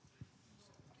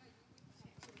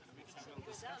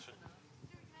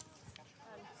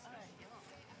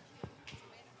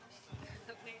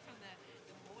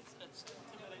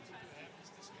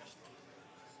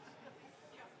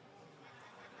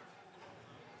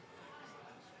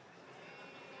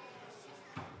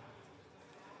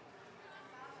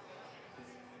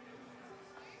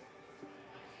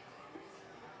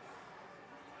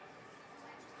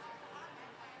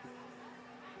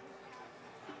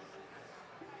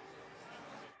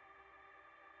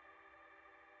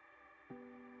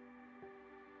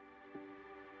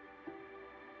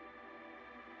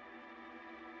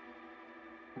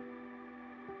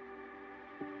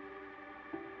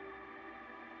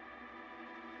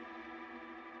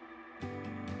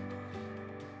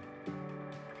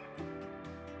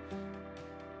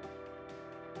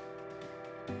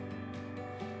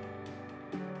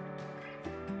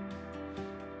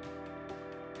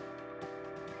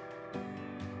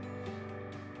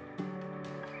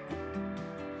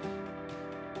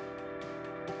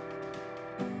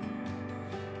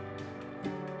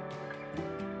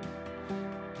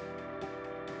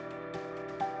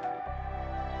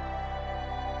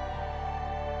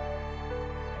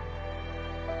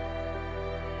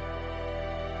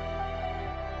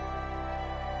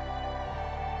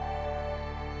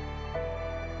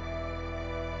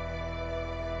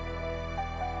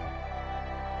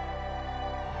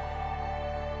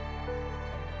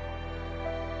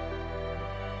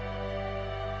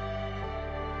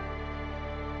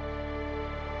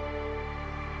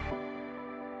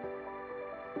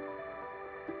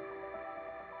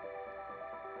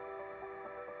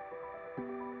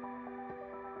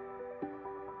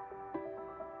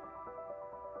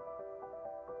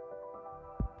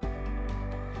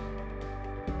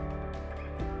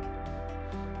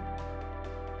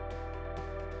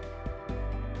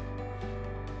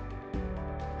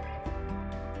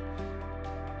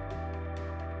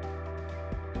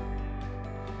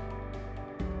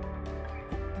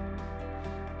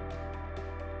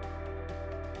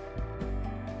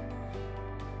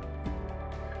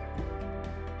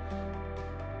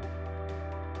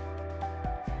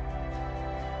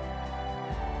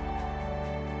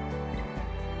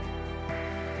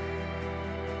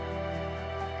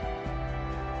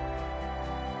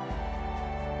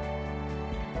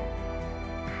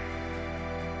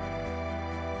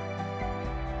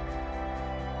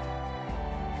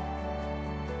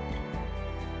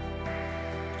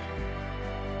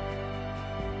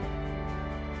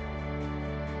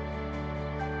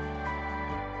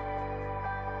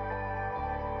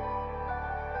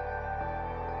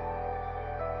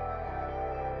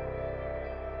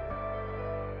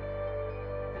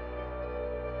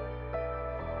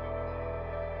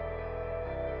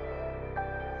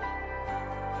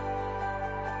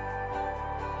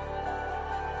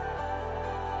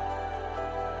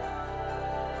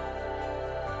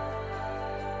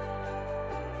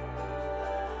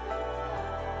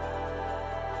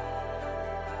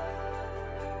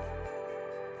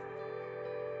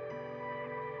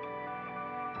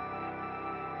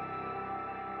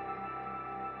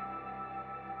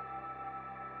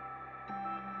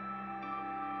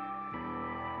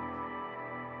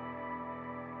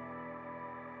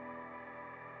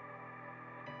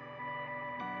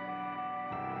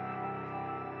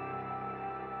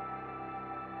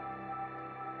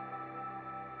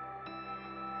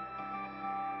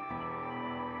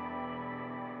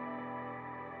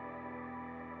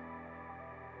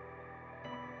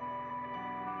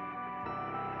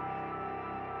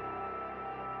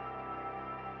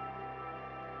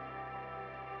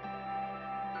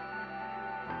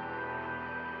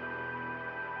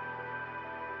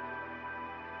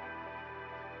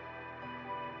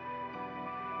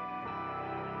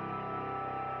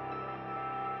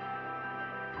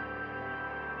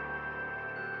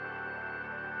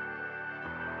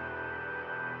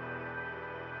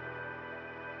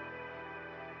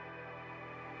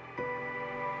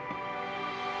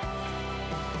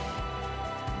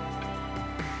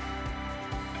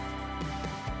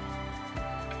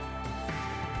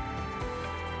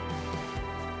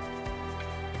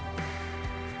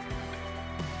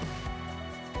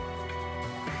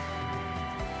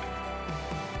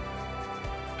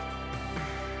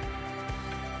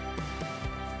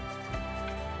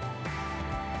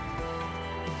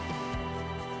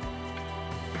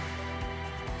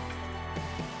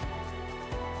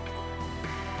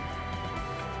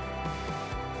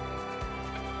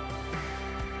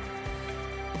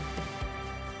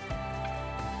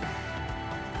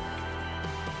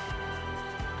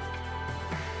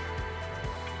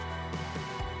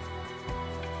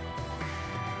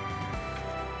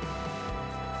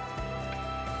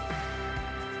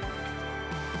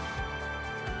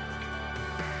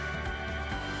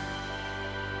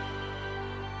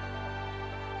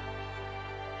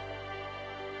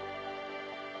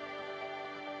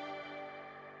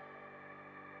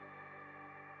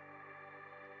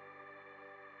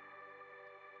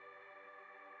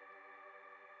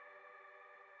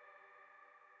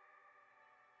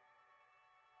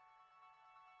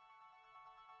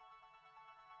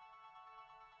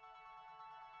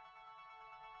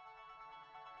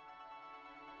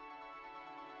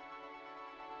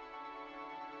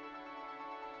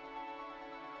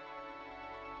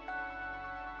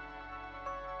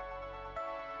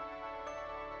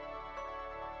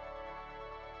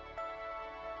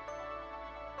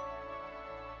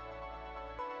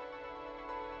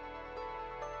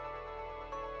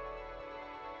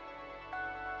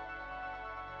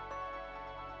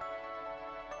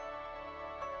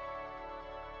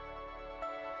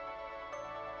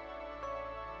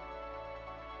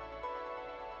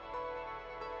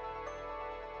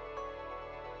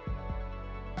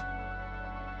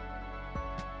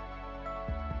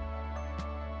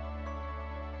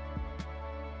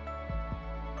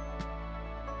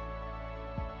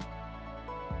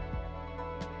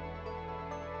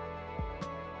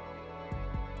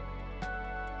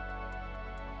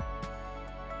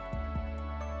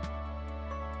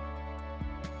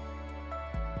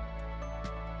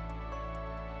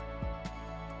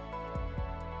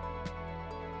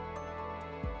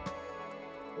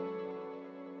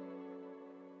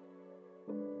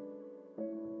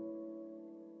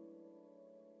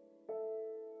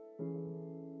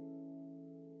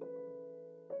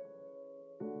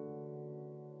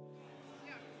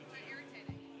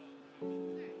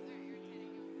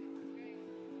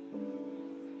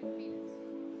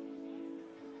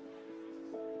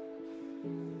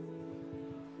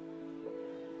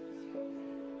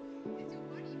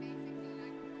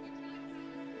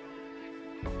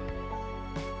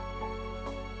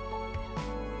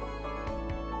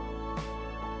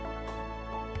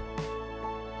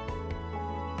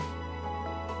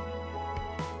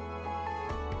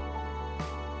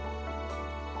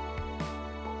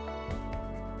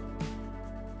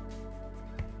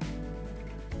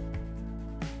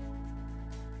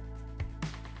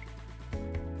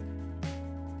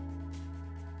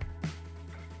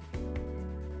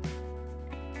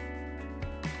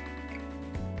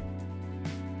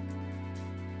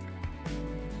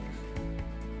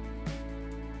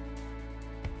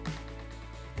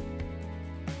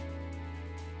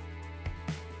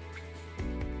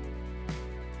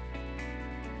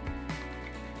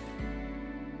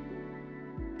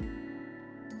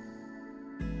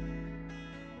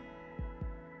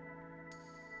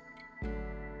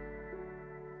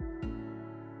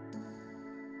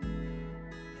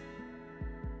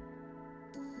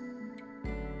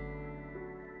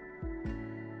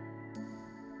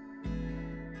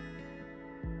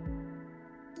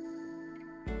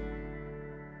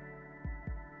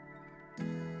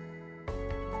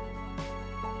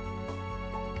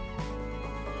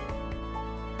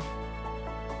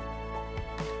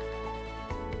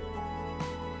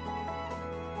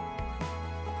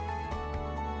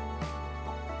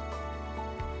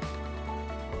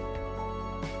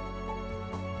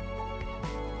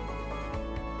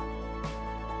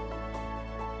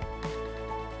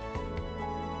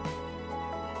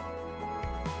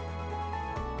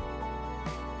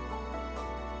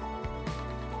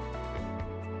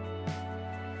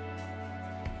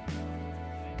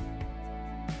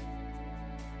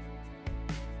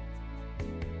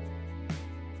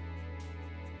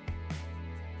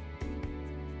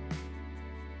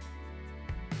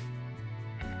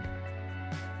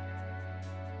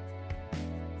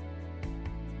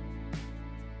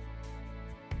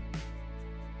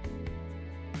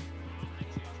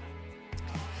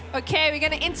 Okay, we're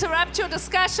going to interrupt your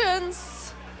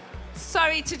discussions.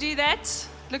 Sorry to do that.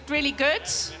 Looked really good.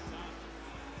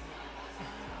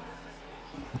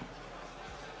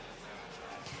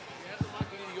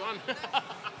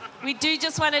 We do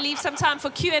just want to leave some time for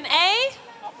Q&A. I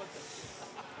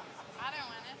don't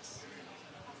want it.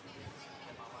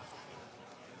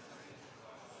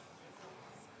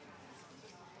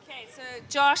 Okay, so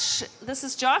Josh, this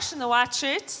is Josh in the white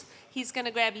shirt. He's going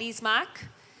to grab Lee's mic.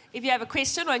 If you have a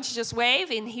question, why don't you just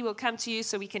wave and he will come to you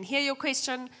so we can hear your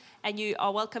question, and you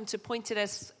are welcome to point it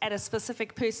at a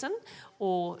specific person,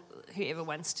 or whoever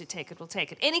wants to take it will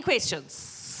take it. Any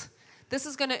questions? This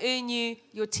is going to earn you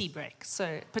your tea break.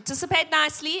 So participate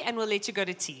nicely and we'll let you go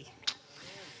to tea.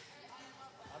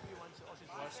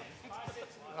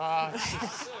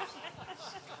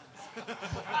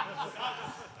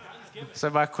 So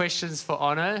my questions for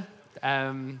Arno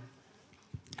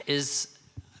is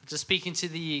just speaking to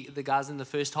the guys in the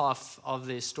first half of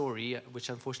their story, which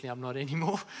unfortunately I'm not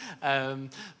anymore.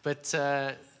 But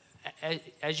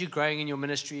as you're growing in your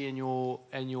ministry and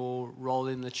your role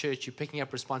in the church, you're picking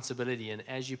up responsibility. And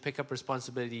as you pick up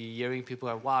responsibility, you're hearing people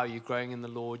go, wow, you're growing in the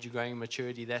Lord, you're growing in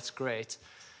maturity, that's great.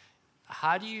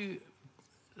 How do you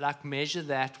measure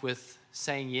that with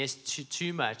saying yes to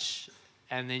too much,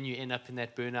 and then you end up in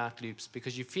that burnout loops?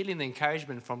 Because you're feeling the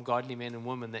encouragement from godly men and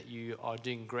women that you are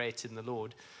doing great in the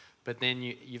Lord, but then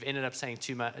you've ended up saying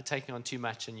too much, taking on too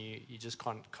much, and you just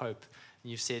can't cope. And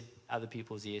you've said other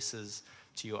people's yeses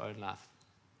to your own life.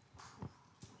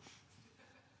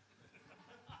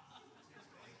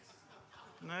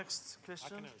 Next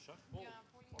question.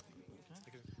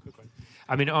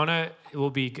 I mean, Arno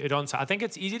will be good answer. I think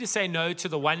it's easy to say no to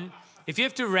the one. If you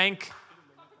have to rank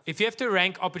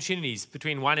opportunities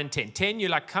between 1 and 10, 10, you're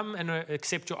like, come and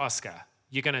accept your Oscar.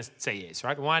 You're going to say yes,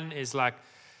 right? 1 is like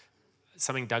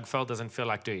something Doug Feld doesn't feel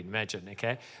like doing. Imagine,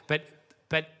 okay? But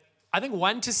I think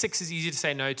 1 to 6 is easy to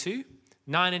say no to.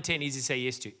 9 and 10 easy to say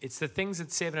yes to. It's the things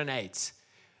at 7 and 8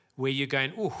 where you're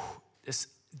going, ooh,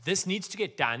 this needs to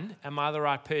get done. Am I the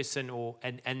right person?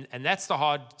 And that's the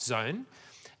hard zone.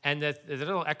 And the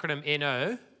little acronym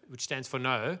NO, which stands for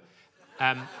no,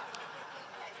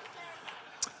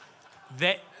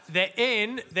 the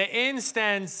N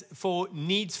stands for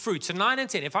needs fruit. So 9 and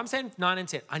 10. If I'm saying 9 and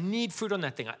 10, I need fruit on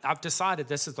that thing. I've decided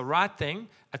this is the right thing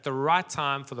at the right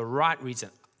time for the right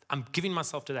reason. I'm giving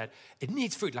myself to that. It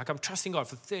needs fruit. Like I'm trusting God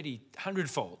for 30,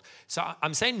 100-fold. So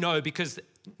I'm saying no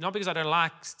not because I don't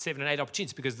like 7 and 8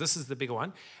 opportunities, because this is the bigger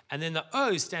one. And then the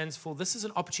O stands for this is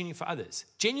an opportunity for others.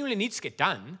 Genuinely needs to get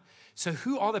done. So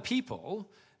who are the people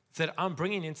that I'm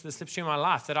bringing into the slipstream of my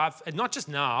life that I've, not just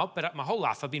now, but my whole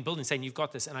life, I've been building, saying, you've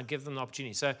got this, and I give them the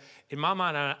opportunity. So in my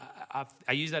mind,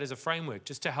 I use that as a framework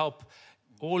just to help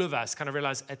all of us kind of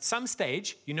realize at some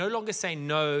stage, you're no longer saying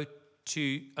no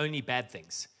to only bad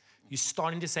things. You're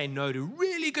starting to say no to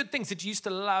really good things that you used to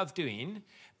love doing,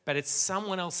 but it's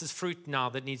someone else's fruit now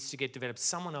that needs to get developed,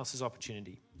 someone else's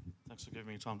opportunity. Thanks for giving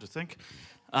me time to think.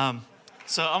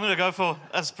 So I'm going to go for,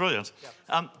 that's brilliant.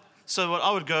 So what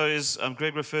I would go is,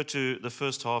 Greg referred to the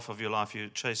first half of your life, you're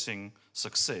chasing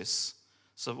success.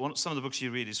 So some of the books you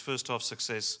read is first half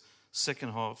success,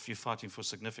 second half you're fighting for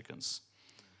significance.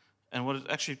 And what it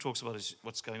actually talks about is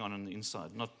what's going on the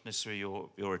inside, not necessarily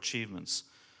your achievements.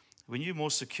 When you're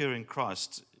more secure in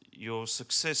Christ, your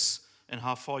success and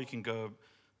how far you can go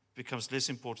becomes less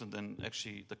important than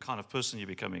actually the kind of person you're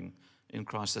becoming in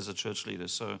Christ as a church leader.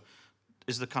 So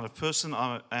is the kind of person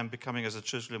I am becoming as a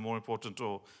church leader more important,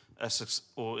 or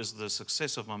is the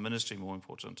success of my ministry more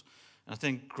important? And I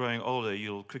think growing older,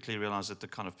 you'll quickly realize that the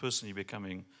kind of person you're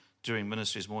becoming during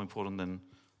ministry is more important than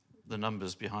the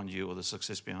numbers behind you or the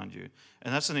success behind you.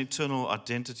 And that's an internal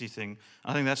identity thing.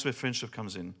 I think that's where friendship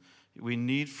comes in. We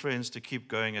need friends to keep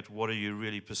going at what are you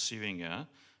really pursuing here,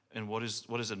 and what is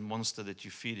that monster that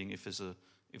you're feeding, if there's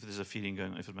a feeding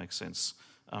going on, if it makes sense.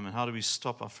 And how do we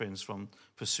stop our friends from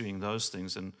pursuing those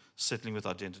things and settling with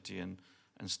identity and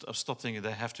stop thinking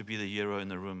they have to be the hero in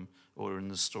the room or in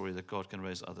the story, that God can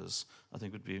raise others? I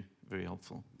think would be very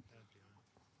helpful.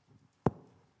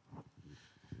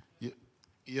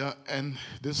 Yeah, and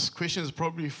this question is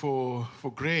probably for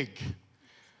Greg.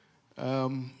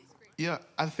 Yeah,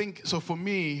 I think, so for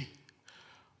me,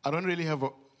 I don't really have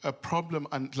a problem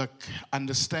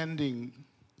understanding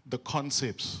the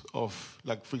concepts of,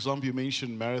 like, for example, you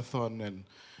mentioned marathon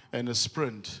and a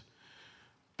sprint.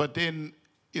 But then,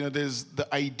 there's the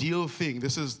ideal thing.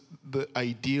 This is the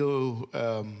ideal,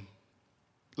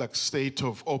 state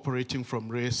of operating from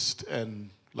rest and,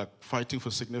 fighting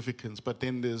for significance. But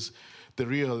then there's the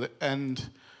real. And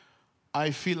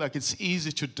I feel like it's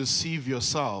easy to deceive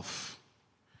yourself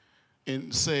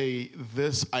and say,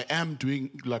 I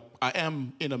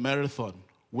am in a marathon,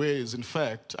 whereas in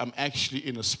fact, I'm actually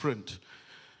in a sprint.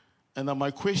 And then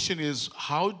my question is,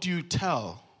 how do you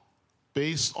tell,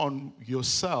 based on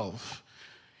yourself,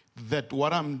 that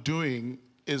what I'm doing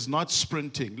is not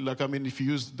sprinting? If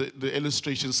you use the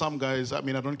illustration, some guys, I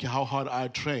don't care how hard I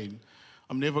train,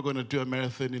 I'm never going to do a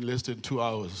marathon in less than 2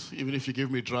 hours, even if you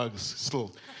give me drugs,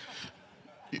 still.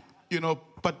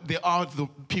 But there are the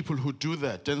people who do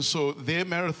that. And so their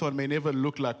marathon may never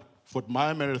look like what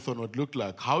my marathon would look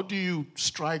like. How do you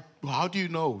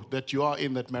know that you are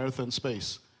in that marathon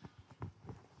space?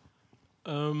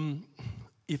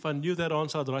 If I knew that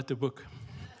answer, I'd write the book.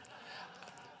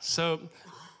 So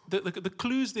the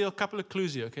clues, there are a couple of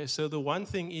clues here, okay? So the one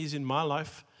thing is, in my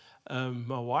life,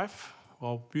 my wife,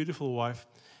 our beautiful wife,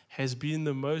 has been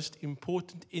the most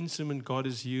important instrument God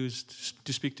has used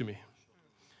to speak to me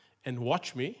and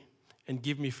watch me and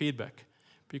give me feedback,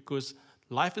 because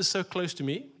life is so close to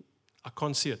me, I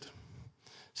can't see it.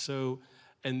 So,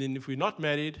 and then if we're not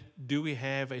married, do we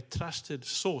have a trusted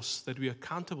source that we're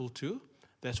accountable to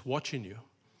that's watching you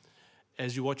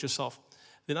as you watch yourself?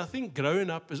 Then I think growing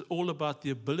up is all about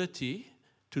the ability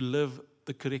to live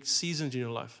the correct seasons in your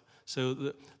life.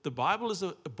 So the Bible is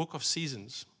a book of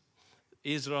seasons.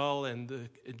 Israel and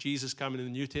Jesus coming in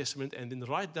the New Testament, and then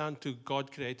right down to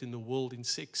God creating the world in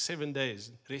 7 days,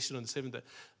 resting on the seventh day.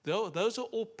 Those are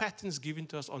all patterns given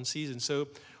to us on seasons. So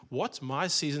what's my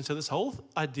season? So this whole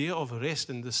idea of rest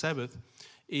and the Sabbath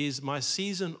is my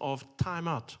season of time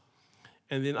out.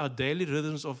 And then our daily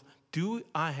rhythms of, do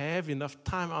I have enough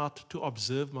time out to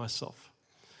observe myself?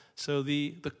 So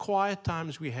the quiet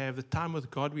times we have, the time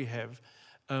with God we have,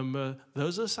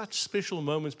 those are such special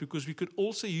moments, because we could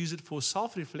also use it for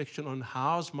self-reflection on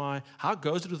how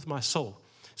goes it with my soul.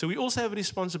 So we also have a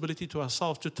responsibility to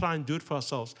ourselves to try and do it for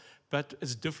ourselves, but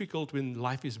it's difficult when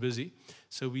life is busy.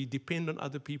 So we depend on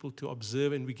other people to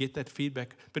observe, and we get that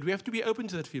feedback. But we have to be open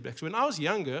to that feedback. So when I was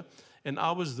younger and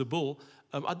I was the bull,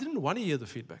 I didn't want to hear the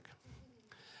feedback.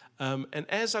 And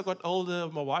as I got older,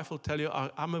 my wife will tell you,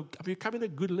 I'm becoming a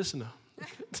good listener.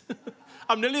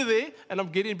 I'm nearly there, and I'm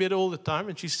getting better all the time.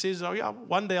 And she says, oh yeah,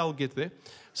 one day I'll get there.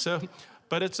 So,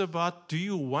 but it's about, do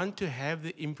you want to have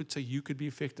the input so you could be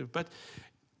effective? But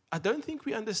I don't think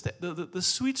we understand. The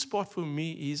sweet spot for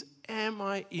me is, am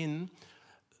I in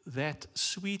that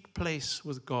sweet place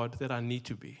with God that I need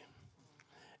to be.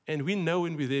 And we know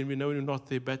when we're there, and we know when we're not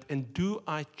there, and do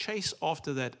I chase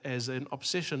after that as an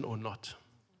obsession or not?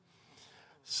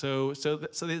 So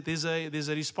there's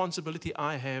a responsibility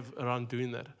I have around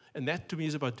doing that. And that to me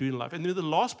is about doing life. And then the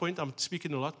last point, I'm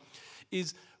speaking a lot,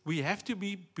 is we have to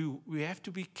be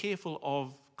careful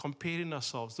of comparing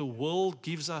ourselves. The world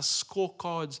gives us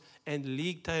scorecards and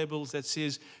league tables that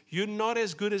says, you're not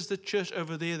as good as the church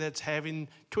over there that's having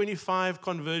 25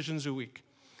 conversions a week.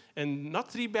 And not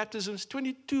 3 baptisms,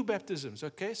 22 baptisms,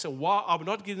 okay? So while I'm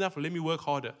not good enough, let me work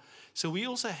harder. So we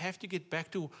also have to get back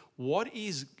to what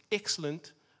is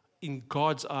excellent in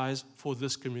God's eyes for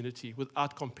this community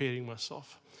without comparing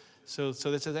myself. So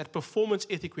that's that performance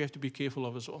ethic we have to be careful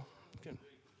of as well. Okay.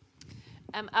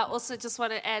 I also just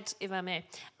want to add, if I may,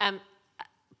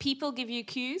 people give you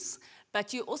cues,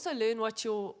 but you also learn what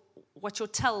your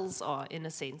tells are, in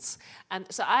a sense.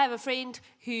 So I have a friend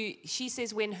who, she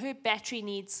says when her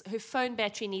phone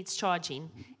battery needs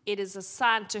charging, it is a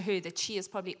sign to her that she is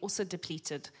probably also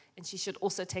depleted and she should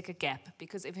also take a gap,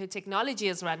 because if her technology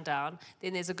is run down,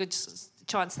 then there's a good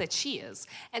chance that she is.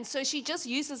 And so she just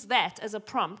uses that as a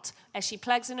prompt as she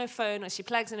plugs in her phone or she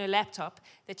plugs in her laptop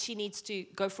that she needs to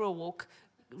go for a walk,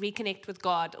 reconnect with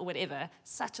God or whatever.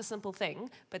 Such a simple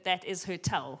thing, but that is her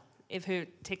tell. If her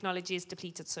technology is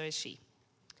depleted, so is she.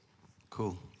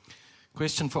 Cool.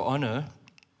 Question for Honor.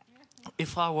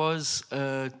 If I was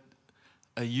a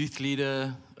youth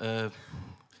leader, a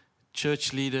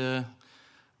church leader,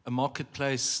 a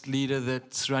marketplace leader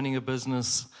that's running a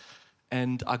business,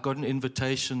 and I got an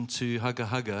invitation to Hugga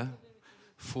Hugga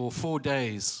for 4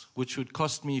 days, which would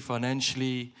cost me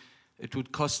financially, it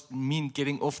would cost me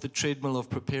getting off the treadmill of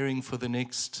preparing for the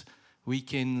next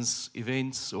weekend's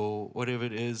events or whatever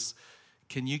it is,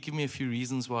 can you give me a few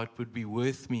reasons why it would be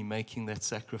worth me making that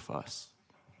sacrifice?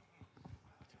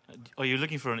 Are you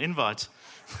looking for an invite?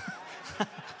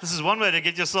 This is one way to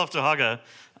get yourself to Hugga.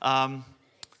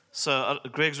 So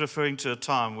Greg's referring to a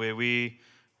time where we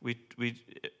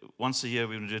once a year,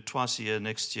 we do it twice a year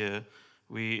next year,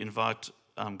 we invite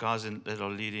guys that are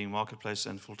leading marketplace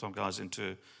and full-time guys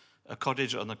into a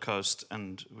cottage on the coast,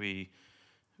 and we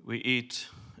eat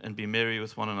and be merry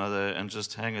with one another and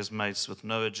just hang as mates with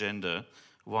no agenda.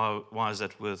 Why is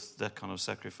that worth that kind of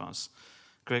sacrifice?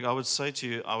 Greg, I would say to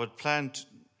you, I would plan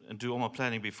and do all my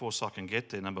planning before so I can get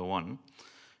there, number one.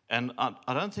 And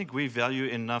I don't think we value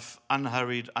enough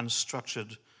unhurried,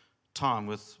 unstructured time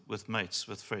with mates,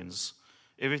 with friends.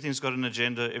 Everything's got an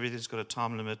agenda, everything's got a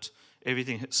time limit,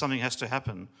 something has to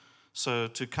happen. So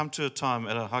to come to a time,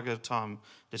 at a Hugga time,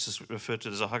 let's just refer to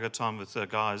it as a Hugga time with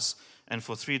guys, and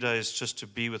for 3 days just to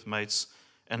be with mates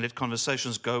and let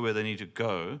conversations go where they need to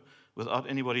go without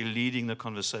anybody leading the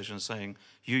conversation saying,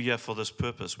 you're here for this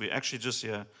purpose. We're actually just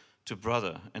here to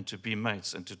brother and to be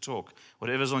mates and to talk.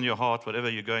 Whatever's on your heart, whatever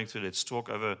you're going through, let's talk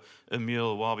over a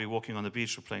meal while we're walking on the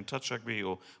beach or playing touch rugby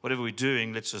or whatever we're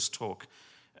doing, let's just talk.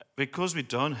 Because we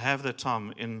don't have that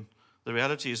time, the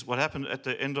reality is what happened at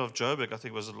the end of Joburg, I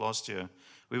think was it last year,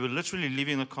 we were literally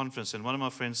leaving the conference and one of my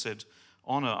friends said,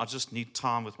 Honor, I just need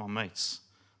time with my mates.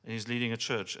 And he's leading a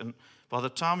church. And by the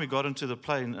time we got into the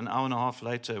plane, an hour and a half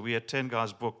later, we had 10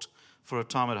 guys booked for a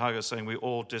time at Hugga saying we're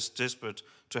all desperate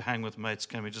to hang with mates.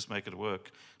 Can we just make it work?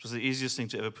 It was the easiest thing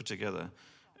to ever put together.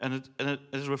 And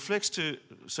it reflects to,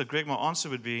 so Greg, my answer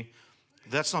would be,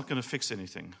 that's not going to fix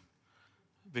anything.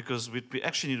 Because we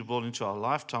actually need to build into our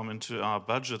lifetime, into our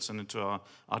budgets and into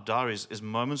our diaries, is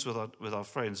moments with our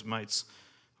friends, mates.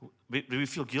 We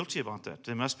feel guilty about that.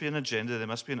 There must be an agenda. There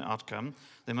must be an outcome.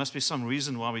 There must be some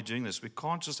reason why we're doing this. We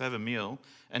can't just have a meal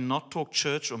and not talk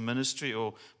church or ministry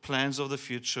or plans of the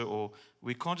future. Or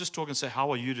we can't just talk and say, how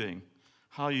are you doing?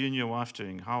 How are you and your wife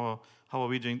doing? How are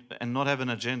we doing? And not have an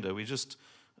agenda. We just,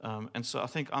 and so I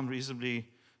think I'm reasonably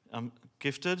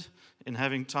gifted in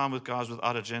having time with guys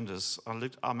without agendas.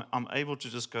 I'm able to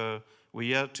just go,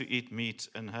 we're here to eat meat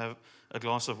and have a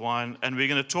glass of wine, and we're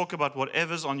going to talk about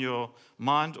whatever's on your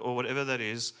mind or whatever that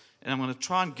is, and I'm going to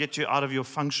try and get you out of your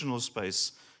functional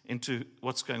space into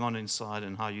what's going on inside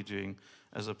and how you're doing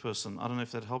as a person. I don't know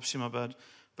if that helps you, my bud,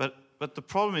 but the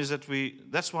problem is that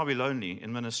that's why we're lonely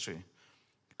in ministry,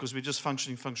 because we're just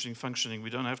functioning. We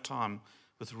don't have time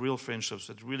with real friendships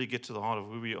that really get to the heart of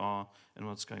who we are and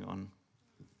what's going on.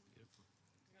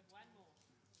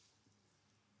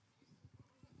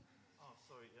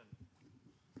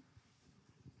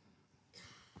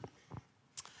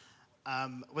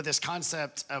 With this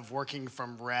concept of working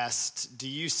from rest, do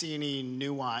you see any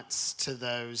nuance to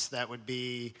those that would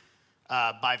be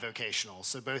bivocational?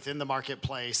 So both in the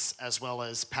marketplace as well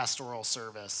as pastoral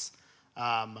service.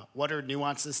 What are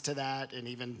nuances to that? And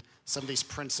even some of these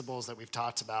principles that we've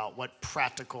talked about, what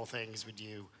practical things would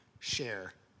you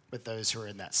share with those who are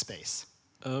in that space?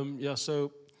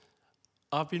 So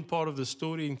I've been part of the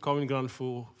story in Common Ground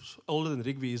for older than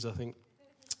Rigby is, I think.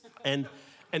 And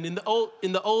in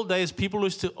the old days, people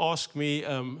used to ask me,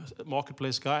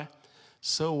 marketplace guy,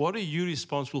 so what are you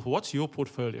responsible for? What's your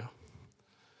portfolio?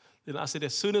 Then I said,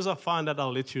 as soon as I find out,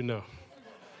 I'll let you know.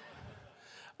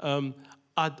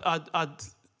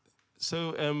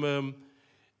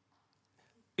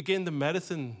 Again, the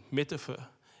marathon metaphor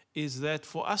is that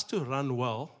for us to run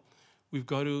well, we've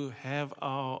got to have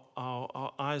our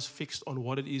eyes fixed on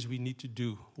what it is we need to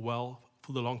do well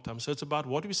for the long term. So it's about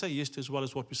what we say yes to as well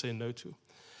as what we say no to.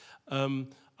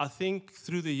 I think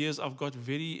through the years I've got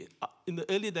in the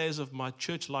early days of my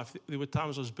church life, there were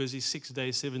times I was busy 6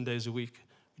 days, 7 days a week,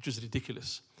 which was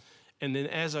ridiculous. And then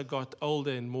as I got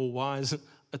older and more wise,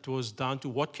 it was down to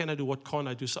what can I do, what can't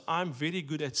I do. So I'm very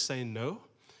good at saying no.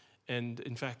 And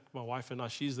in fact, my wife and I,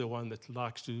 she's the one that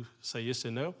likes to say yes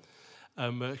and no.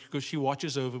 Because she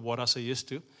watches over what I say yes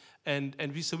to. And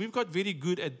we've got very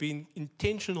good at being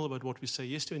intentional about what we say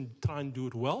yes to and try and do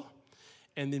it well.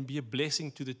 And then be a blessing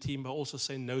to the team by also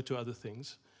saying no to other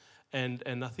things. And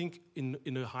I think in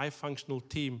a high-functional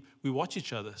team, we watch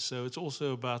each other. So it's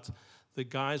also about the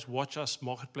guys watch us,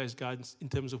 marketplace guys, in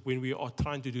terms of when we are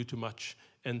trying to do too much.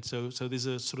 And so there's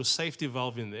a sort of safety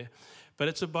valve in there. But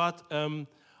it's about,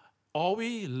 are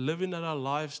we living our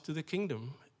lives to the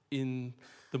kingdom in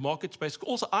the market space?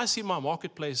 Also, I see my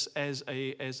marketplace as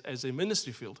a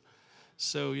ministry field.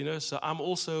 So, so I'm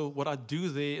also, what I do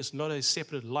there is not a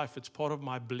separate life. It's part of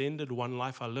my blended one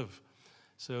life I live.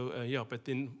 So, but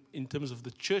then in terms of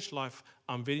the church life,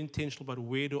 I'm very intentional about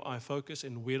where do I focus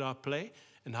and where do I play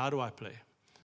and how do I play.